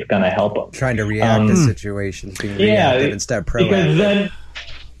think it's going to help them. Trying to react to situations, being reactive instead of proactive. Because then,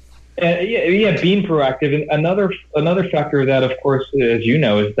 being proactive. And another factor of that, of course, as you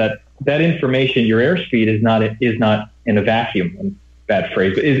know, is that information, your airspeed is not in a vacuum. Bad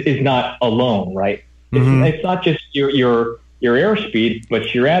phrase, but is not alone, right? Mm-hmm. It's not just your airspeed,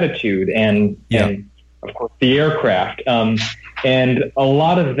 but your attitude and of course, the aircraft. And a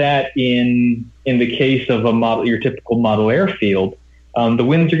lot of that in the case of a model, your typical model airfield, the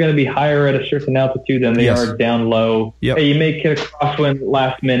winds are going to be higher at a certain altitude than they are down low. Yep. Hey, you may hit a crosswind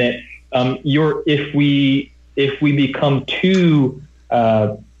last minute. If we become too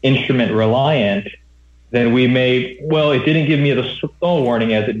instrument reliant, then we may, it didn't give me the stall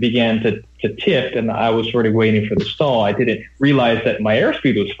warning as it began to tip, and I was sort of waiting for the stall. I didn't realize that my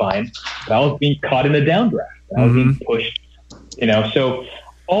airspeed was fine, but I was being caught in a downdraft. I was being pushed, so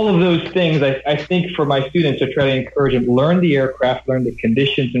all of those things, I think for my students to try to encourage them, learn the aircraft, learn the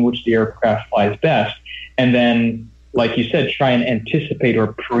conditions in which the aircraft flies best, and then, like you said, try and anticipate or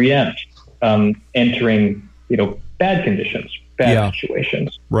preempt entering, bad conditions, bad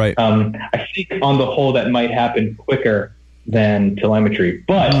situations. Right. I think on the whole that might happen quicker than telemetry.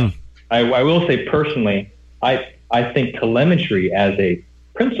 But I will say personally, I think telemetry as a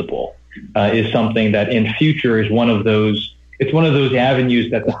principle is something that in future is one of those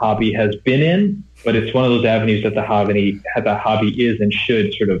avenues that the hobby has been in, but it's one of those avenues that the hobby is and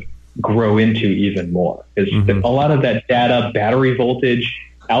should sort of grow into even more. Because a lot of that data, battery voltage,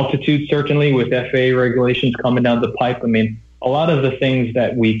 altitude, certainly with FAA regulations coming down the pipe. I mean, a lot of the things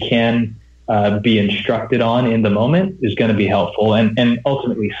that we can be instructed on in the moment is going to be helpful and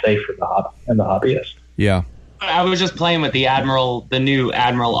ultimately safe for the hobby and the hobbyist. Yeah. I was just playing with the new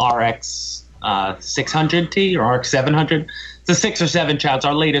Admiral RX 600T or RX 700. It's a 6 or 7 channels,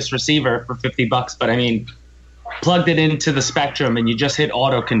 our latest receiver for $50. But I mean, plugged it into the Spectrum and you just hit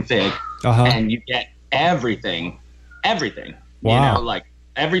auto config and you get everything. Wow. Like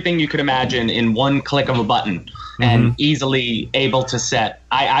everything you could imagine in one click of a button and easily able to set.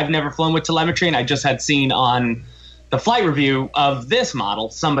 I've never flown with telemetry, and I just had seen on the flight review of this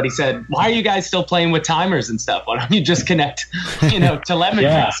model, somebody said, why are you guys still playing with timers and stuff? Why don't you just connect, telemetry?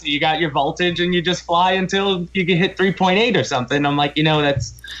 Yeah. So you got your voltage and you just fly until you can hit 3.8 or something. I'm like,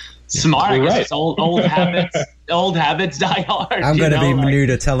 that's smart. You're I guess right. it's old habits die hard. I'm going to be new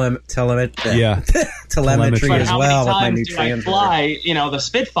to telemetry But as how well with my many new times do I transmitter. fly? The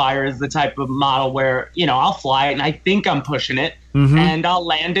Spitfire is the type of model where, I'll fly it and I think I'm pushing it and I'll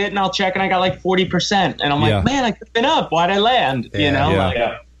land it and I'll check and I got like 40%. And I'm like, man, I could been up. Why'd I land? And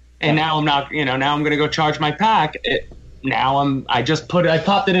now I'm not, now I'm going to go charge my pack. I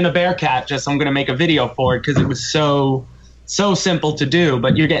popped it in a Bearcat. I'm going to make a video for it because it was so simple to do,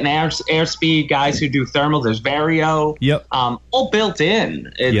 but you're getting airspeed, guys who do thermals. There's Vario, all built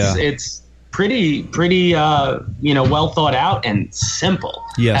in. It's pretty well thought out and simple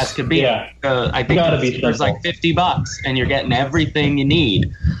as could be. I think it's like $50 and you're getting everything you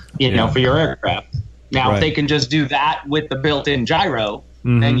need, for your aircraft. Now, if they can just do that with the built-in gyro,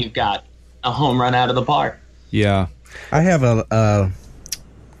 then you've got a home run out of the park. Yeah. I have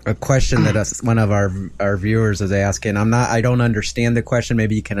a question that one of our viewers is asking. I don't understand the question.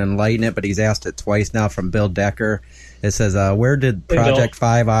 Maybe you can enlighten it, but he's asked it twice now from Bill Decker. It says, where did Project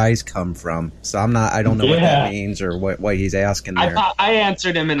Five Eyes come from? So I don't know what that means or what he's asking there. I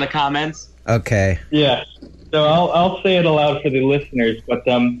answered him in the comments. Okay. Yeah. So I'll say it aloud for the listeners, but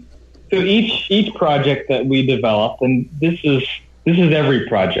so each project that we developed, and this is every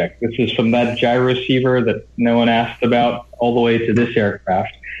project. This is from that gyro receiver that no one asked about all the way to this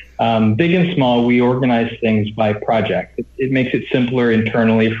aircraft. Big and small, we organize things by project. It makes it simpler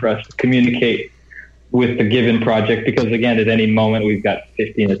internally for us to communicate with the given project because, again, at any moment we've got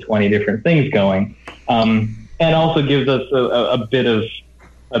 15 to 20 different things going, and also gives us a bit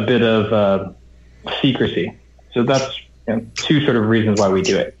of secrecy. So that's two sort of reasons why we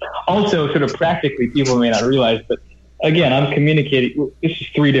do it. Also, sort of practically, people may not realize, but again, I'm communicating. This is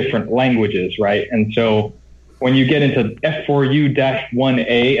 3 different languages, right? And so when you get into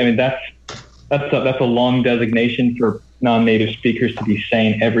F4U-1A, I mean, that's a long designation for non-native speakers to be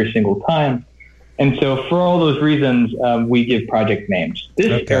saying every single time. And so for all those reasons, we give project names.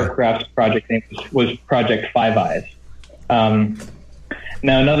 This aircraft's project name was Project Five Eyes.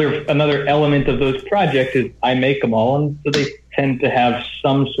 Now, another element of those projects is I make them all, and so they tend to have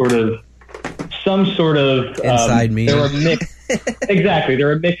some sort of inside meaning. They're a mix. Exactly.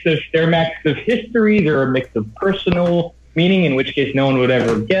 They're a mix of history. They're a mix of personal meaning, in which case no one would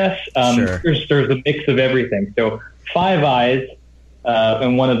ever guess. There's a mix of everything. So Five Eyes,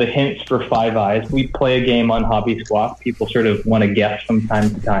 and one of the hints for Five Eyes, we play a game on Hobby Squawk. People sort of want to guess from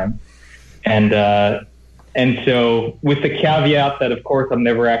time to time. And so with the caveat that, of course, I'm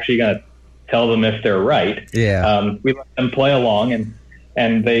never actually going to tell them if they're right. Yeah. We let them play along,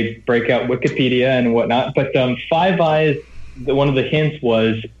 and they break out Wikipedia and whatnot. But Five Eyes, one of the hints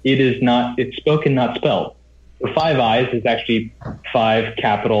was it's spoken, not spelled. So Five Eyes is actually 5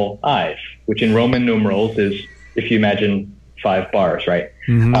 capital Eyes, which in Roman numerals is, if you imagine 5 bars, right?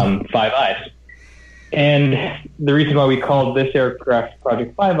 5 eyes. And the reason why we called this aircraft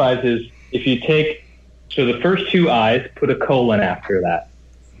Project 5 Eyes is if you take, so the first 2 eyes, put a colon after that,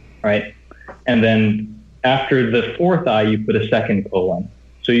 right? And then after the 4th eye, you put a second colon.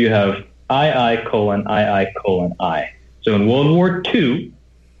 So you have I, colon, I, colon, I. So in World War II,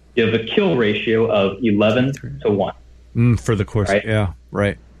 you have a kill ratio of 11 to 1. For the Corsair, right? Yeah,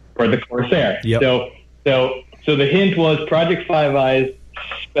 right. For the Corsair. Yep. So the hint was Project 5 Eyes,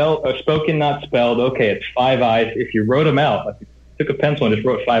 spoken, not spelled. Okay, it's 5 eyes. If you wrote them out, like you took a pencil and just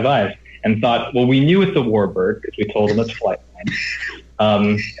wrote 5 eyes and thought, well, we knew it's a warbird because we told them it's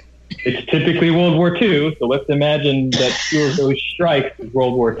Flightline. It's typically World War II, so let's imagine that few of those strikes is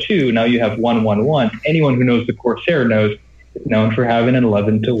World War II. Now you have 111. Anyone who knows the Corsair knows it's known for having an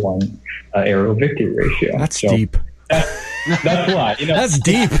 11 to 1 aero victory ratio. That's deep. That's why. That's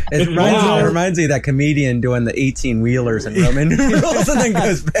deep. It reminds me of that comedian doing the 18-wheelers in Roman numerals and then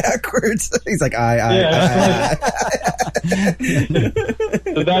goes backwards. He's like, I.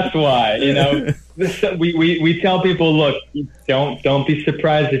 So that's why, we tell people, look, don't be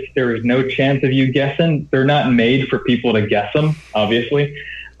surprised if there is no chance of you guessing. They're not made for people to guess them, obviously.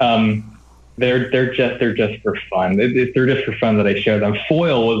 They're just for fun. They're just for fun that I showed them.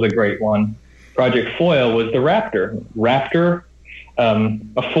 Foil was a great one. Project Foil was the Raptor. Raptor,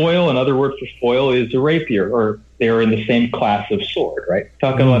 a foil, another word for foil is a rapier, or they're in the same class of sword, right?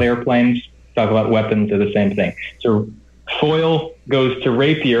 Talking about airplanes, talk about weapons, they're the same thing. So foil goes to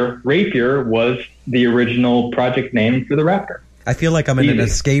rapier. Rapier was the original project name for the Raptor. I feel like I'm in an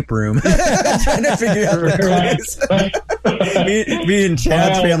escape room trying to figure out the me and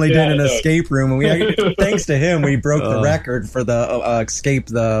Chad's family did an escape room, and thanks to him, we broke the record for the escape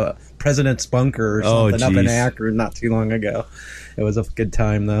the President's bunker or something up in Akron not too long ago. It was a good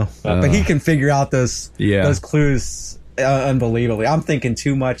time though, but he can figure out those clues unbelievably. I'm thinking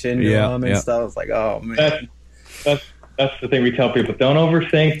too much into them and stuff. It's like, oh man, that's the thing we tell people: don't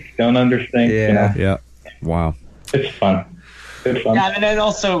overthink, don't underthink. Yeah. Wow, it's fun. Yeah, and then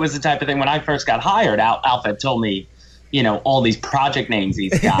also it was the type of thing when I first got hired, Alfred told me, all these project names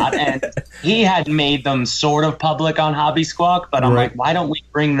he's got, and he had made them sort of public on Hobby Squawk, but I'm like, why don't we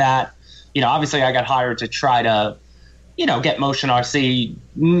bring that? Obviously I got hired to try to, get Motion RC,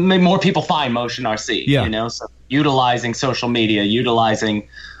 more people find Motion RC, so utilizing social media, utilizing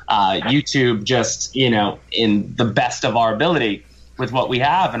YouTube, just, in the best of our ability with what we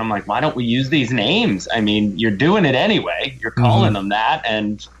have. And I'm like, why don't we use these names? I mean, you're doing it anyway. You're calling them that,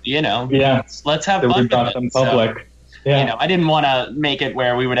 and let's have fun with it. Public. I didn't want to make it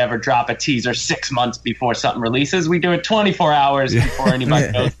where we would ever drop a teaser 6 months before something releases. We do it 24 hours before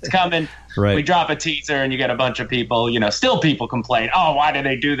anybody knows it's coming. Right. We drop a teaser and you get a bunch of people, still people complain, oh, why did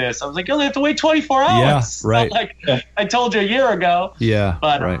they do this? I was like, you only have to wait 24 hours. Yeah, right. Like I told you a year ago. Yeah,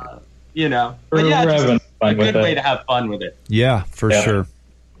 but, right. But just a good way to have fun with it. Yeah, for sure.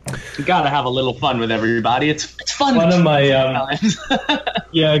 You got to have a little fun with everybody. It's fun. One of my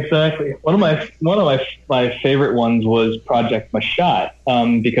yeah, exactly. One of my favorite ones was Project Mashat,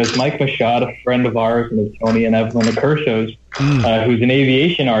 because Mike Mashat, a friend of ours, and of Tony and Evelyn Akerso's, who's an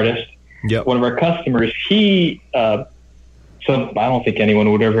aviation artist, one of our customers. He, so I don't think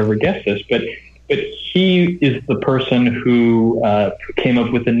anyone would ever guess this, but he is the person who came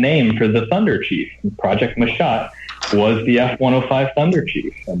up with the name for the Thunder Chief. Project Mashat was the F-105 Thunder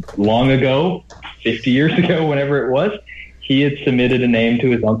Chief. And long ago, 50 years ago, whenever it was, he had submitted a name to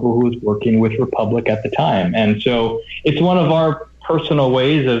his uncle who was working with Republic at the time. And so it's one of our personal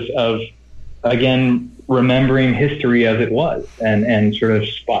ways of again, remembering history as it was and sort of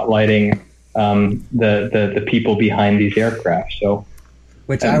spotlighting the people behind these aircraft. So,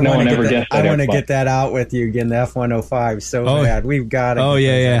 which I want to get that out with you again, the F-105 so bad. We've got to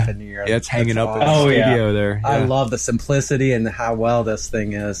yeah, it's hanging up in the studio there. Yeah. I love the simplicity and how well this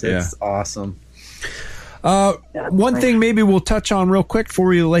thing is. It's awesome. One thing maybe we'll touch on real quick before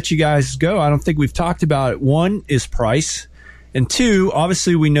we let you guys go. I don't think we've talked about it. One is price. And two,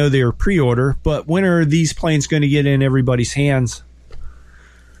 obviously we know they're pre-order, but when are these planes going to get in everybody's hands?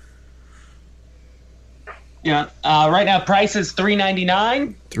 Yeah, right now price is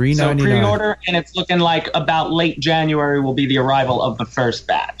 $399. So pre-order, and it's looking like about late January will be the arrival of the first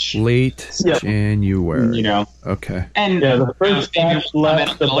batch. Late January. Okay. And the first batch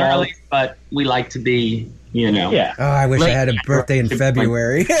left a little early, but we like to be, Yeah. Oh, I wish I had a birthday in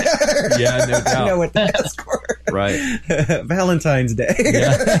February. Yeah, no doubt. You know what to ask for. Right. Valentine's Day.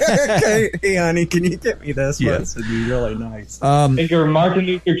 Okay, hey, honey, can you get me this? This would be really nice. Think of Martin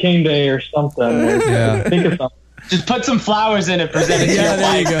Luther King Day or something. Yeah. Think of something. Just put some flowers in it, present it to your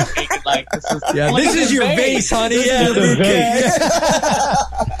there you go. wife. Make it like, This is your vase, honey. Yeah, is the okay.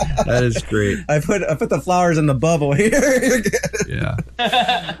 That is great. I put the flowers in the bubble here. Yeah.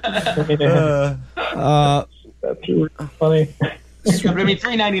 That's really funny. But I mean,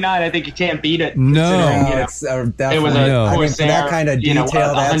 $3.99. I think you can't beat it. No. considering, No, know, it's it definitely. was No. a I mean, Corsair, for that kind of detail,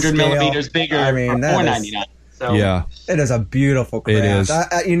 that 100 scale, millimeters bigger. I mean, for that is- $4.99. So Yeah. It is a beautiful craft. It is.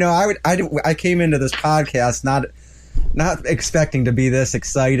 I came into this podcast not expecting to be this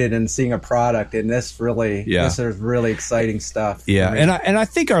excited and seeing a product, and this is really exciting stuff. Yeah, I mean, and I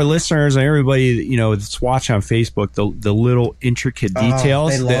think our listeners and everybody that's watching on Facebook, the little intricate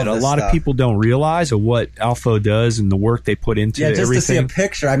details they love that a this lot of stuff. people don't realize of what Alpha does and the work they put into just everything. to see a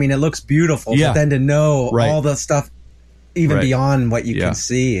picture. I mean, it looks beautiful, Yeah. but then to know Right. all the stuff even Right. beyond what you Yeah. can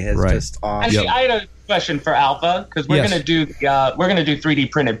see is Right. just awesome. Actually, I had a question for Alpha because we're Yes. gonna do 3D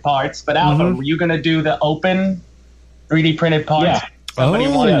printed parts. But Alpha, Mhm. were you gonna do the open 3D printed parts? Yeah. Somebody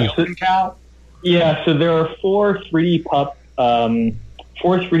Oh. wanted Yeah. the open cow. Yeah, so there are 3D pups,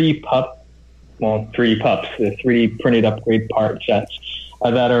 the 3D printed upgrade part sets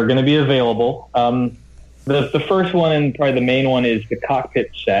that are going to be available. The first one and probably the main one is the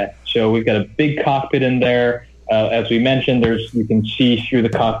cockpit set. So we've got a big cockpit in there. As we mentioned, you can see through the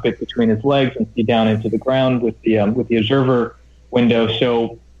cockpit between his legs and see down into the ground with the observer window.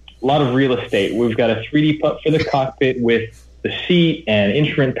 So a lot of real estate. We've got a 3D pup for the cockpit with the seat and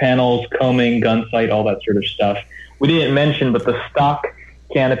instrument panels, combing, gun sight, all that sort of stuff. We didn't mention, but the stock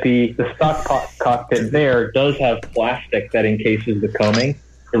canopy, the stock cockpit there does have plastic that encases the combing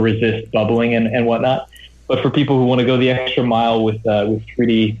to resist bubbling and whatnot. But for people who want to go the extra mile with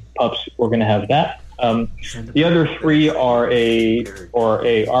 3D pups, we're going to have that. The other three are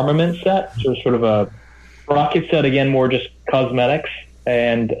a armament set, so sort of a rocket set, again, more just cosmetics,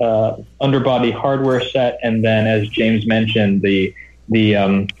 and underbody hardware set, and then, as James mentioned, the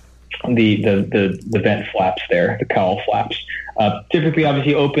vent flaps there, the cowl flaps. Typically,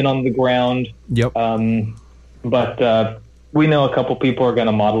 obviously, open on the ground. Yep. But we know a couple people are going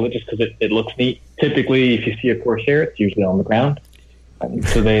to model it just because it looks neat. Typically, if you see a Corsair, it's usually on the ground.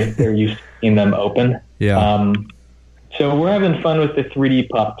 So they're used to seeing them open. Yeah. So we're having fun with the 3D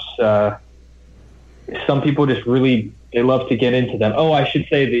pups. Some people just they love to get into them. Oh, I should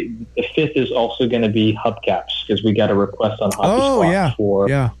say the fifth is also going to be hubcaps because we got a request on Hockey Swap for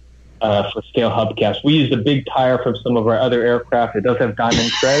scale hubcaps. We used a big tire from some of our other aircraft. It does have diamond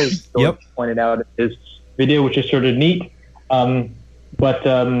tread, as George pointed out in his video, which is sort of neat. But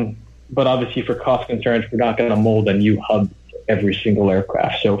obviously for cost concerns, we're not going to mold a new hub for every single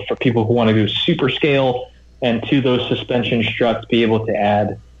aircraft. So for people who want to do super scale and to those suspension struts be able to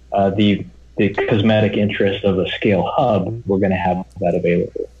add the cosmetic interest of a scale hub, we're going to have that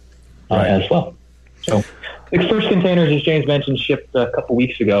available as well. So the first containers, as James mentioned, shipped a couple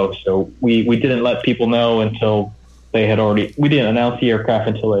weeks ago. So we didn't let people know until we didn't announce the aircraft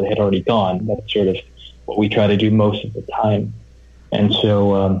until it had already gone. That's sort of what we try to do most of the time. And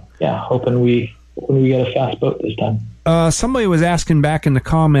so, hoping we get a fast boat this time. Somebody was asking back in the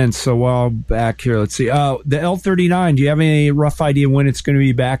comments a while back here. Let's see. The L39, do you have any rough idea when it's going to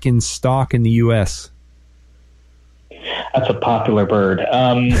be back in stock in the U.S.? That's a popular bird.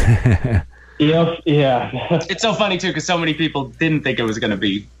 Yeah. It's so funny too because so many people didn't think it was going to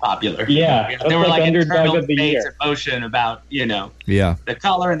be popular. Yeah, there were like internal of the debates year. and motion about Yeah. the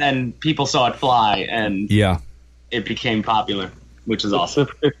color, and then people saw it fly, and it became popular, which is awesome.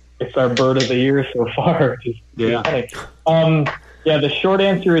 It's our bird of the year so far. Which is funny. The short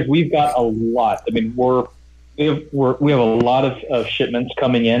answer is we've got a lot. I mean, we have a lot of shipments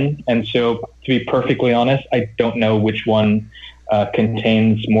coming in, and so to be perfectly honest, I don't know which one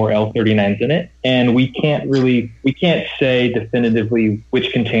contains more L39s in it, and we can't say definitively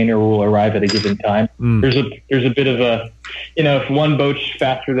which container will arrive at a given time. There's a bit of a, if one boat's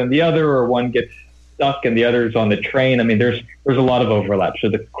faster than the other, or one gets stuck and the other's on the train. I mean, there's a lot of overlap. So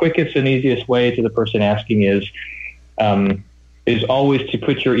the quickest and easiest way to the person asking is always to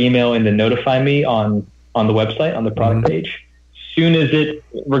put your email in the notify me on the website, on the product page. Soon as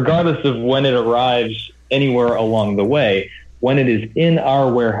regardless of when it arrives anywhere along the way, when it is in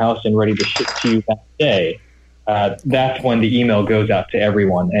our warehouse and ready to ship to you that day, that's when the email goes out to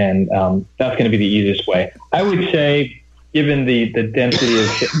everyone. And that's going to be the easiest way. I would say, given the density of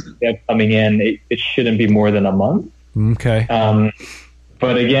shipments coming in, it shouldn't be more than a month. Okay.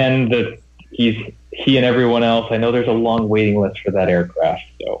 But again, he and everyone else, I know there's a long waiting list for that aircraft.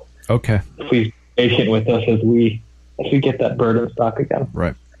 So please be patient with us as we get that bird in stock again.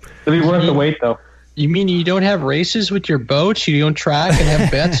 Right. It'll be worth the wait, though. You mean you don't have races with your boats? You don't track and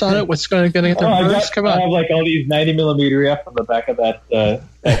have bets on it? What's going to get the first? Come on. I have like all these 90mm F on the back of that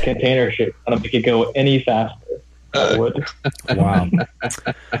container ship. I don't make it go any faster. I would. Wow.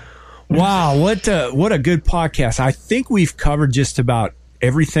 Wow, what a good podcast. I think we've covered just about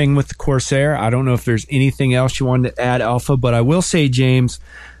everything with the Corsair. I don't know if there's anything else you wanted to add, Alpha, but I will say, James,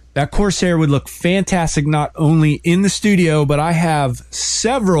 that Corsair would look fantastic not only in the studio, but I have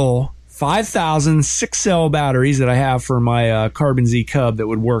several 5,000 6-cell batteries that I have for my Carbon Z Cub that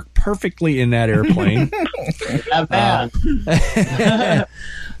would work perfectly in that airplane.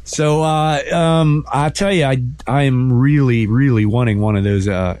 So I tell you, I am really, really wanting one of those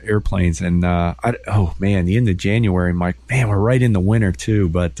airplanes. And oh man, the end of January, Mike. Man, we're right in the winter too.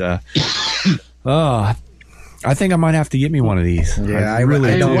 But I think I might have to get me one of these. Yeah, I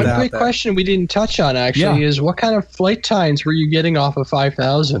really don't One doubt quick that. question we didn't touch on actually is what kind of flight times were you getting off of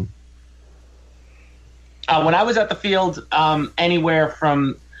 5,000? When I was at the field, anywhere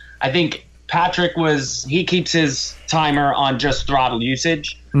from, I think Patrick he keeps his timer on just throttle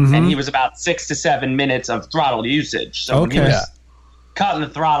usage, and he was about 6 to 7 minutes of throttle usage. So when he was cutting the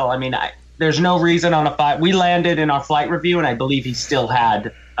throttle, I mean, there's no reason on a five. We landed in our flight review, and I believe he still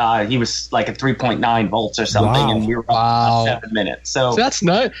had. He was like at 3.9 volts or something, and we were about 7 minutes. So that's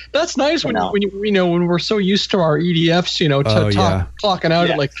nice. That's nice when we're so used to our EDFs, clocking out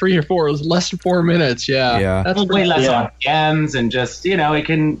at like 3 or 4. It was less than 4 minutes. Yeah. That's way less on ends, and just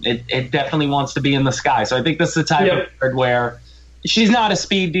it definitely wants to be in the sky. So I think this is the type of bird where she's not a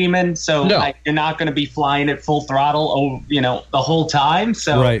speed demon, so you're not going to be flying at full throttle, the whole time.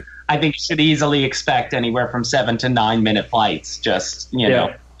 So I think you should easily expect anywhere from 7 to 9 minute flights. Just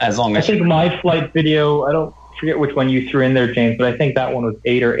as long as I think my flight video, I don't forget which one you threw in there, James, but I think that one was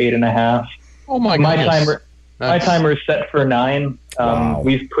 8 or 8.5. Oh my goodness. My timer is set for 9.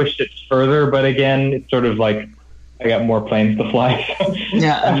 We've pushed it further, but again, it's sort of like I got more planes to fly. So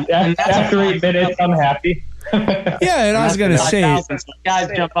after 8 minutes, I'm happy. Yeah, and I was going to say, guys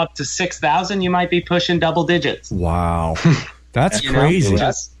jump up to 6,000, you might be pushing double digits. Wow, that's crazy.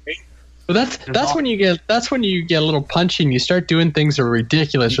 Well, that's when you get a little punchy and you start doing things that are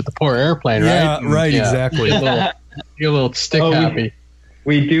ridiculous with the poor airplane, right? Yeah, right, exactly. You're a little stick happy.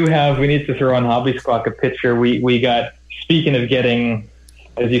 We need to throw on Hobby Squawk a picture. We got, speaking of getting,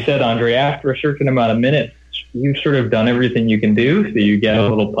 as you said, Andre, after a certain amount of minutes, you've sort of done everything you can do, so you get a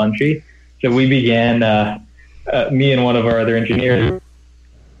little punchy. So we began, me and one of our other engineers,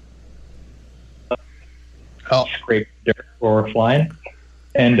 scrape dirt while we're flying.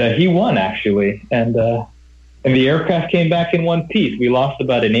 And he won, actually. And the aircraft came back in one piece. We lost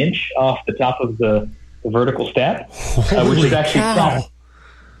about an inch off the top of the vertical step, which is actually capped.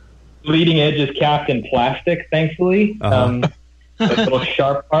 Leading edge is capped in plastic, thankfully. The little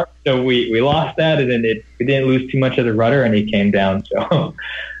sharp part. So we lost that, and then we didn't lose too much of the rudder, and he came down. So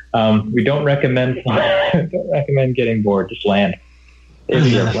we don't recommend getting bored. Just land.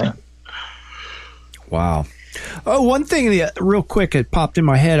 Wow. Oh, one thing that real quick, it popped in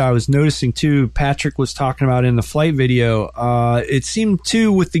my head. I was noticing too, Patrick was talking about in the flight video. It seemed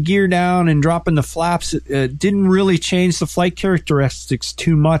too, with the gear down and dropping the flaps, it didn't really change the flight characteristics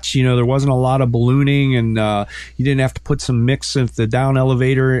too much. There wasn't a lot of ballooning, and you didn't have to put some mix of the down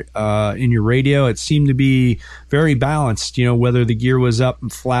elevator in your radio. It seemed to be very balanced, whether the gear was up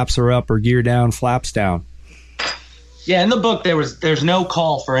and flaps are up or gear down, flaps down. Yeah, in the book there's no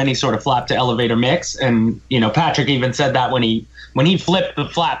call for any sort of flap to elevator mix, and Patrick even said that when he flipped the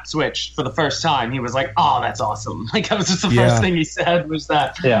flap switch for the first time, he was like, "Oh, that's awesome!" Like that was just the first thing he said was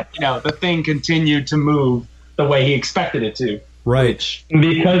that the thing continued to move the way he expected it to. Right.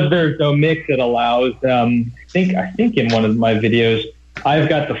 Because there's no mix, it allows. I think in one of my videos, I've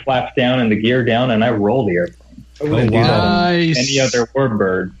got the flaps down and the gear down, and I roll the airplane. I wouldn't do that in any other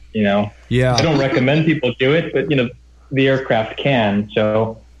warbird. Yeah. I don't recommend people do it, but the aircraft can.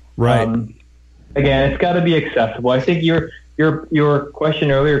 So, again, it's got to be accessible. I think your question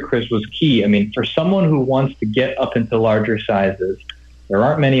earlier, Chris, was key. I mean, for someone who wants to get up into larger sizes, there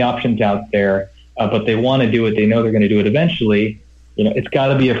aren't many options out there, but they want to do it. They know they're going to do it eventually. It's got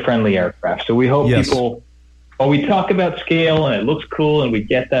to be a friendly aircraft. So we hope people, while we talk about scale and it looks cool and we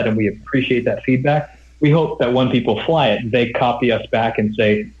get that and we appreciate that feedback, we hope that when people fly it, they copy us back and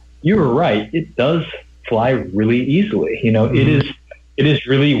say, "You were right. It does fly really easily. It is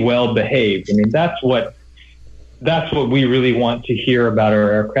really well behaved." I mean, that's what we really want to hear about our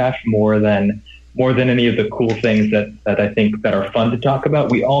aircraft more than any of the cool things that I think that are fun to talk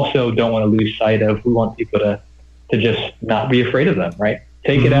about. We also don't want to lose sight of. We want people to just not be afraid of them, right?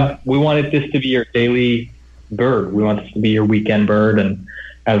 Take it out. We wanted this to be your daily bird. We want this to be your weekend bird, and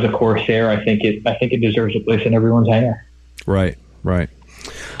as a Corsair, I think it deserves a place in everyone's hangar. Right.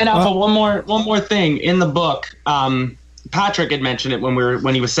 And Alpha, one more thing in the book. Patrick had mentioned it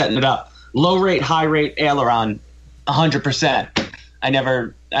when he was setting it up. Low rate, high rate aileron, 100%.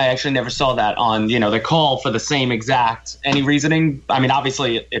 I actually never saw that on the call for the same exact. Any reasoning? I mean,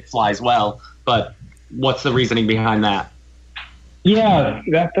 obviously it flies well, but what's the reasoning behind that? Yeah,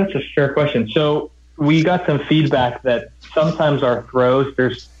 that's a fair question. So we got some feedback that sometimes our throws,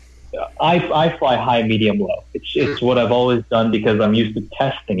 I fly high, medium, low. It's what I've always done because I'm used to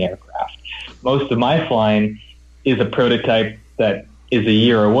testing aircraft. Most of my flying is a prototype that is a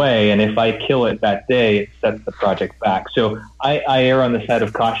year away, and if I kill it that day, it sets the project back. So I err on the side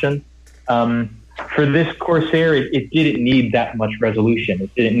of caution. For this Corsair, it didn't need that much resolution.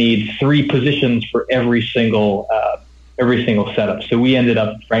 It didn't need 3 positions for every single setup. So we ended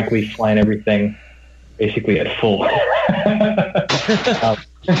up, frankly, flying everything basically at full.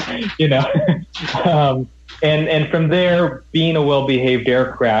 And from there, being a well-behaved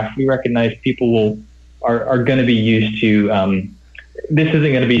aircraft, we recognize people are going to be used to. This isn't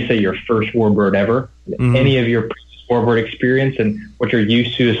going to be, say, your first warbird ever. Mm-hmm. Any of your previous warbird experience and what you're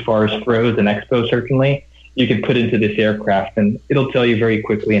used to as far as throws and expo, certainly, you can put into this aircraft, and it'll tell you very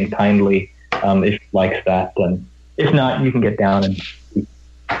quickly and kindly if it likes that. And if not, you can get down and keep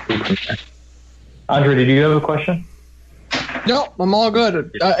from there. Andre, did you have a question? No, I'm all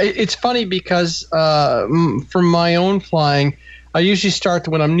good. It's funny because from my own flying, I usually start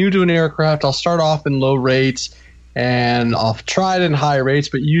when I'm new to an aircraft, I'll start off in low rates and I'll try it in high rates,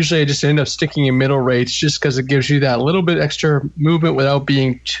 but usually I just end up sticking in middle rates just because it gives you that little bit extra movement without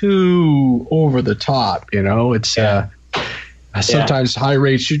being too over the top. It's sometimes high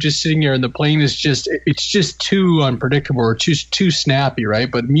rates, you're just sitting there and the plane is it's too unpredictable or too snappy, right?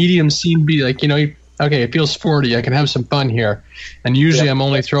 But mediums seem to be like, okay, it feels sporty. I can have some fun here. And usually I'm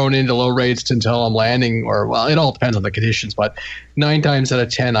only thrown into low rates until I'm landing it all depends on the conditions. But 9 times out of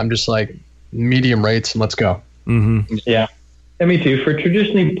 10, I'm just like medium rates and let's go. Mm-hmm. Yeah. And me too. For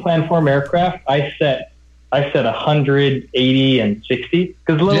traditionally planform aircraft, I set 100, 80, and 60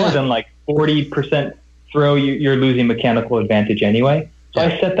 because lower than like 40% throw, you're losing mechanical advantage anyway. So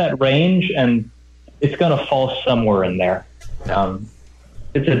I set that range and it's going to fall somewhere in there.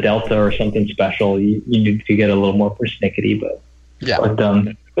 It's a Delta or something special. You need to get a little more persnickety, but yeah.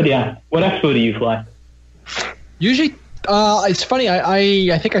 But yeah, what expo do you fly? Usually, it's funny.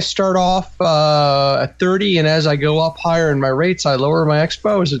 I think I start off at 30, and as I go up higher in my rates, I lower my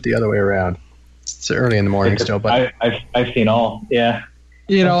expo. Or is it the other way around? It's early in the morning still, but I've seen all. Yeah,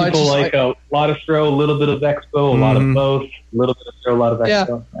 some people like a lot of throw, a little bit of expo, a lot of both, a little bit of throw, a lot of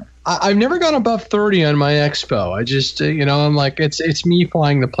expo. Yeah. I've never gone above 30 on my expo. I just, I'm like, it's me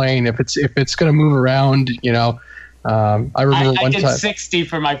flying the plane. If it's going to move around, I remember one time. I did 60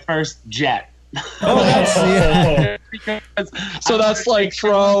 for my first jet. Oh, so that's like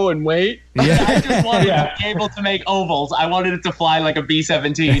throw and weight. Yeah. I just wanted to be able to make ovals. I wanted it to fly like a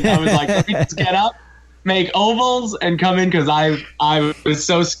B-17. I was like, let me just get up, make ovals, and come in because I was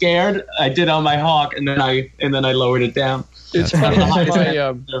so scared. I did on my Hawk, and then I lowered it down. It's funny.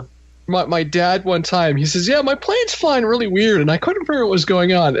 My dad one time, he says, yeah, my plane's flying really weird, and I couldn't figure what was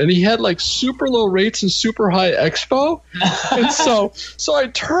going on. And he had like super low rates and super high expo. And so I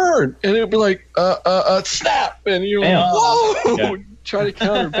turn, and it would be like, snap. And you're like, whoa! Yeah. Try to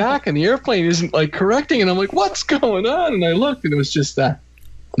counter back, and the airplane isn't like correcting. And I'm like, what's going on? And I looked, and it was just that.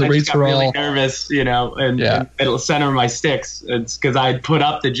 The rates were really nervous, and it'll center my sticks. It's because I put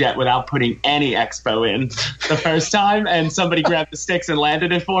up the jet without putting any expo in the first time, and somebody grabbed the sticks and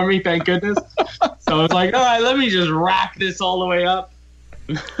landed it for me. Thank goodness. So I was like, all right, let me just rack this all the way up.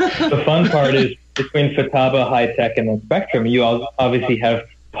 The fun part is between Futaba, High Tech, and then Spectrum, you obviously have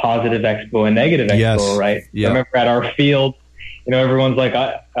positive expo and negative expo, right? Yeah. I remember at our field, everyone's like,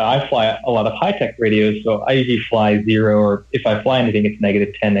 I fly a lot of high-tech radios, so I usually fly 0, or if I fly anything, it's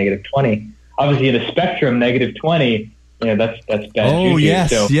 -10, -20. Obviously, in a Spectrum, -20, that's bad. Oh,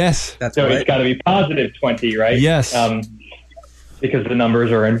 juju. Yes. It's got to be +20, right? Yes. Because the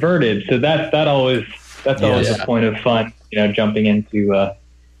numbers are inverted. So that's always a point of fun, jumping into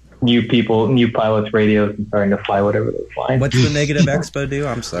new pilots' radios and starting to fly whatever they're flying. What's the negative expo do?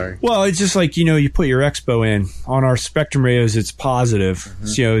 I'm sorry. Well, it's just like, you put your expo in. On our Spectrum radios, it's positive. Mm-hmm.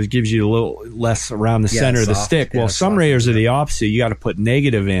 So, it gives you a little less around the center of the stick. Well, some radios are the opposite. You got to put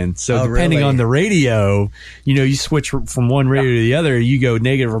negative in. So, depending on the radio, you switch from one radio to the other. You go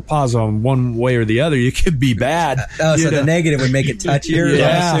negative or positive on one way or the other. You could be bad. So the negative would make it touchier,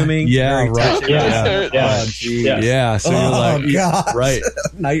 I'm assuming? Yeah, right. Yeah. So you're like, God. Right.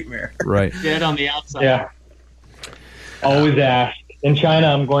 Nightmare. Right. Get on the outside. Yeah. Always ask in China,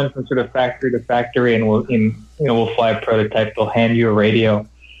 I'm going from sort of factory to factory, and we'll fly a prototype. They'll hand you a radio,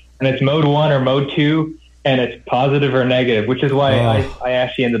 and it's mode 1 or mode 2, and it's positive or negative, which is why I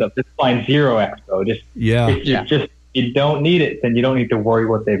actually ended up just flying Zero Expo. Just you don't need it, then you don't need to worry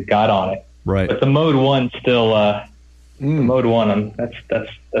what they've got on it. Right. But the mode 1 still, mode 1, that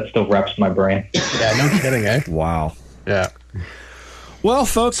still wraps my brain. Yeah, no kidding, eh? Wow. Yeah. Well,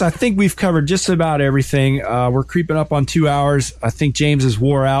 folks, I think we've covered just about everything. We're creeping up on 2 hours. I think James is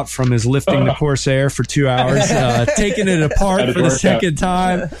wore out from his lifting the Corsair for 2 hours, taking it apart for the second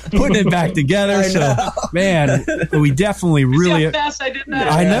time, putting it back together. So, man, we definitely really... See how fast I did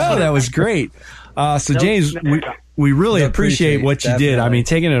that? I know, that was great. So, James, we really appreciate what you did. I mean,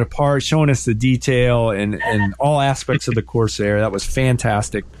 taking it apart, showing us the detail and all aspects of the Corsair. That was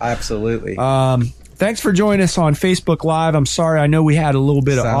fantastic. Absolutely. Thanks for joining us on Facebook Live. I'm sorry. I know we had a little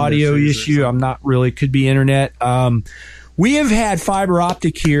bit of audio issue. I'm not really, could be internet. We have had fiber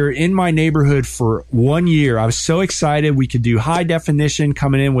optic here in my neighborhood for 1 year. I was so excited. We could do high definition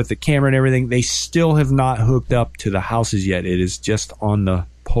coming in with the camera and everything. They still have not hooked up to the houses yet. It is just on the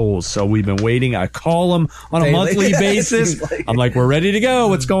poles. So we've been waiting. I call them on a monthly basis. I'm like, we're ready to go.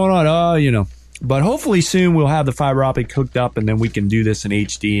 What's going on? Oh, you know. But hopefully soon we'll have the fiber optic hooked up, and then we can do this in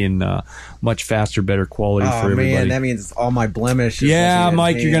HD and much faster, better quality for everybody. Man, that means all my blemishes. Yeah,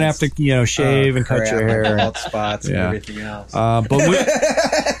 Mike, you're gonna have to shave and cut your hair, bald spots, and everything else.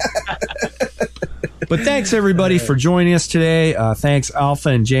 But thanks everybody for joining us today. Thanks Alpha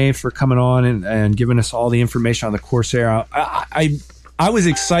and James for coming on and giving us all the information on the Corsair. I was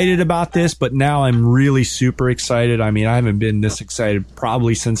excited about this, but now I'm really super excited. I mean, I haven't been this excited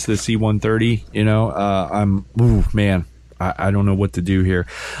probably since the C-130. You know, I don't know what to do here.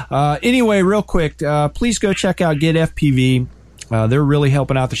 Anyway, real quick, please go check out Get FPV. They're really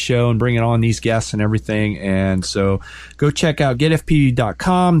helping out the show and bringing on these guests and everything. And so go check out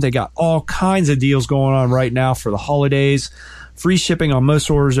getfpv.com. They got all kinds of deals going on right now for the holidays. Free shipping on most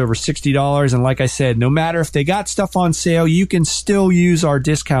orders over $60. And like I said, no matter if they got stuff on sale, you can still use our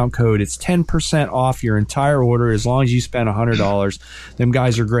discount code. It's 10% off your entire order as long as you spend $100. Them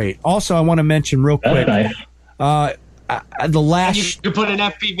guys are great. Also, I want to mention real quick. That's nice. The last... You could put an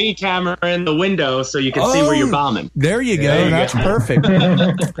FPV camera in the window so you can see where you're bombing. There you go. That's perfect.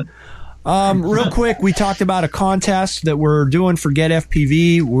 Real quick, we talked about a contest that we're doing for Get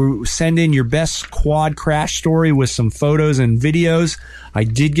FPV. We're sending your best quad crash story with some photos and videos. I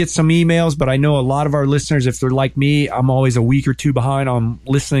did get some emails, but I know a lot of our listeners, if they're like me, I'm always a week or two behind on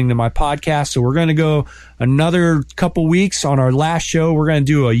listening to my podcast. So we're going to go another couple weeks on our last show. We're going to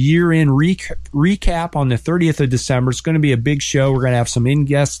do a year-end recap on the 30th of December. It's going to be a big show. We're going to have some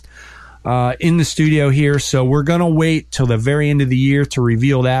in-guests in the studio here. So we're going to wait till the very end of the year to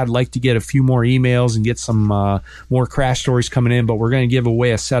reveal that. I'd like to get a few more emails and get some more crash stories coming in, but we're going to give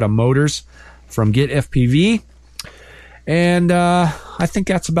away a set of motors from Get FPV. And I think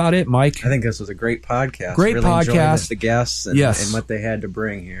that's about it, Mike. I think this was a great podcast. Great really podcast. The guests and, yes. and what they had to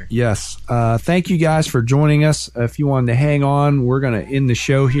bring here. Yes. Thank you guys for joining us. If you wanted to hang on, we're going to end the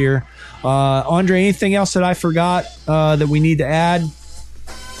show here. Andre, anything else that I forgot that we need to add?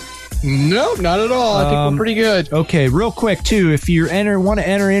 No, not at all. I think we're pretty good. Okay, real quick too, if you want to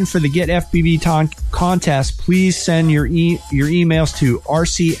enter in for the Get FPV contest, please send your emails to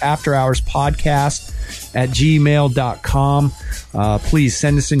rcafterhourspodcast@gmail.com. Please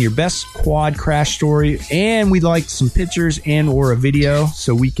send us in your best quad crash story, and we'd like some pictures and or a video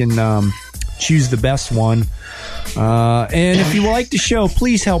so we can choose the best one. And if you like the show,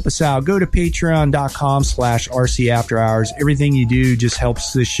 please help us out. Go to patreon.com/RCAfterHours. Everything you do just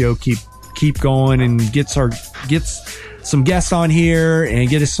helps this show keep going and gets some guests on here and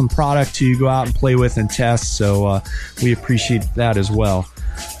get us some product to go out and play with and test. So we appreciate that as well.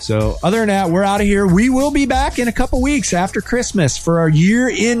 So other than that, we're out of here. We will be back in a couple weeks after Christmas for our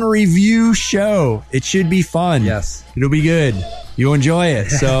year-in review show. It should be fun. Yes. It'll be good. You'll enjoy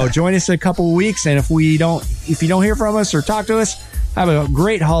it. So join us in a couple of weeks. And if you don't hear from us or talk to us, have a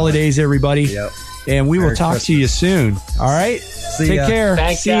great holidays, everybody. Yep. And we will talk to you soon. All right? See Take ya. care.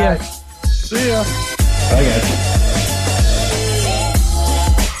 Thanks, See ya. guys. See ya. Bye, guys.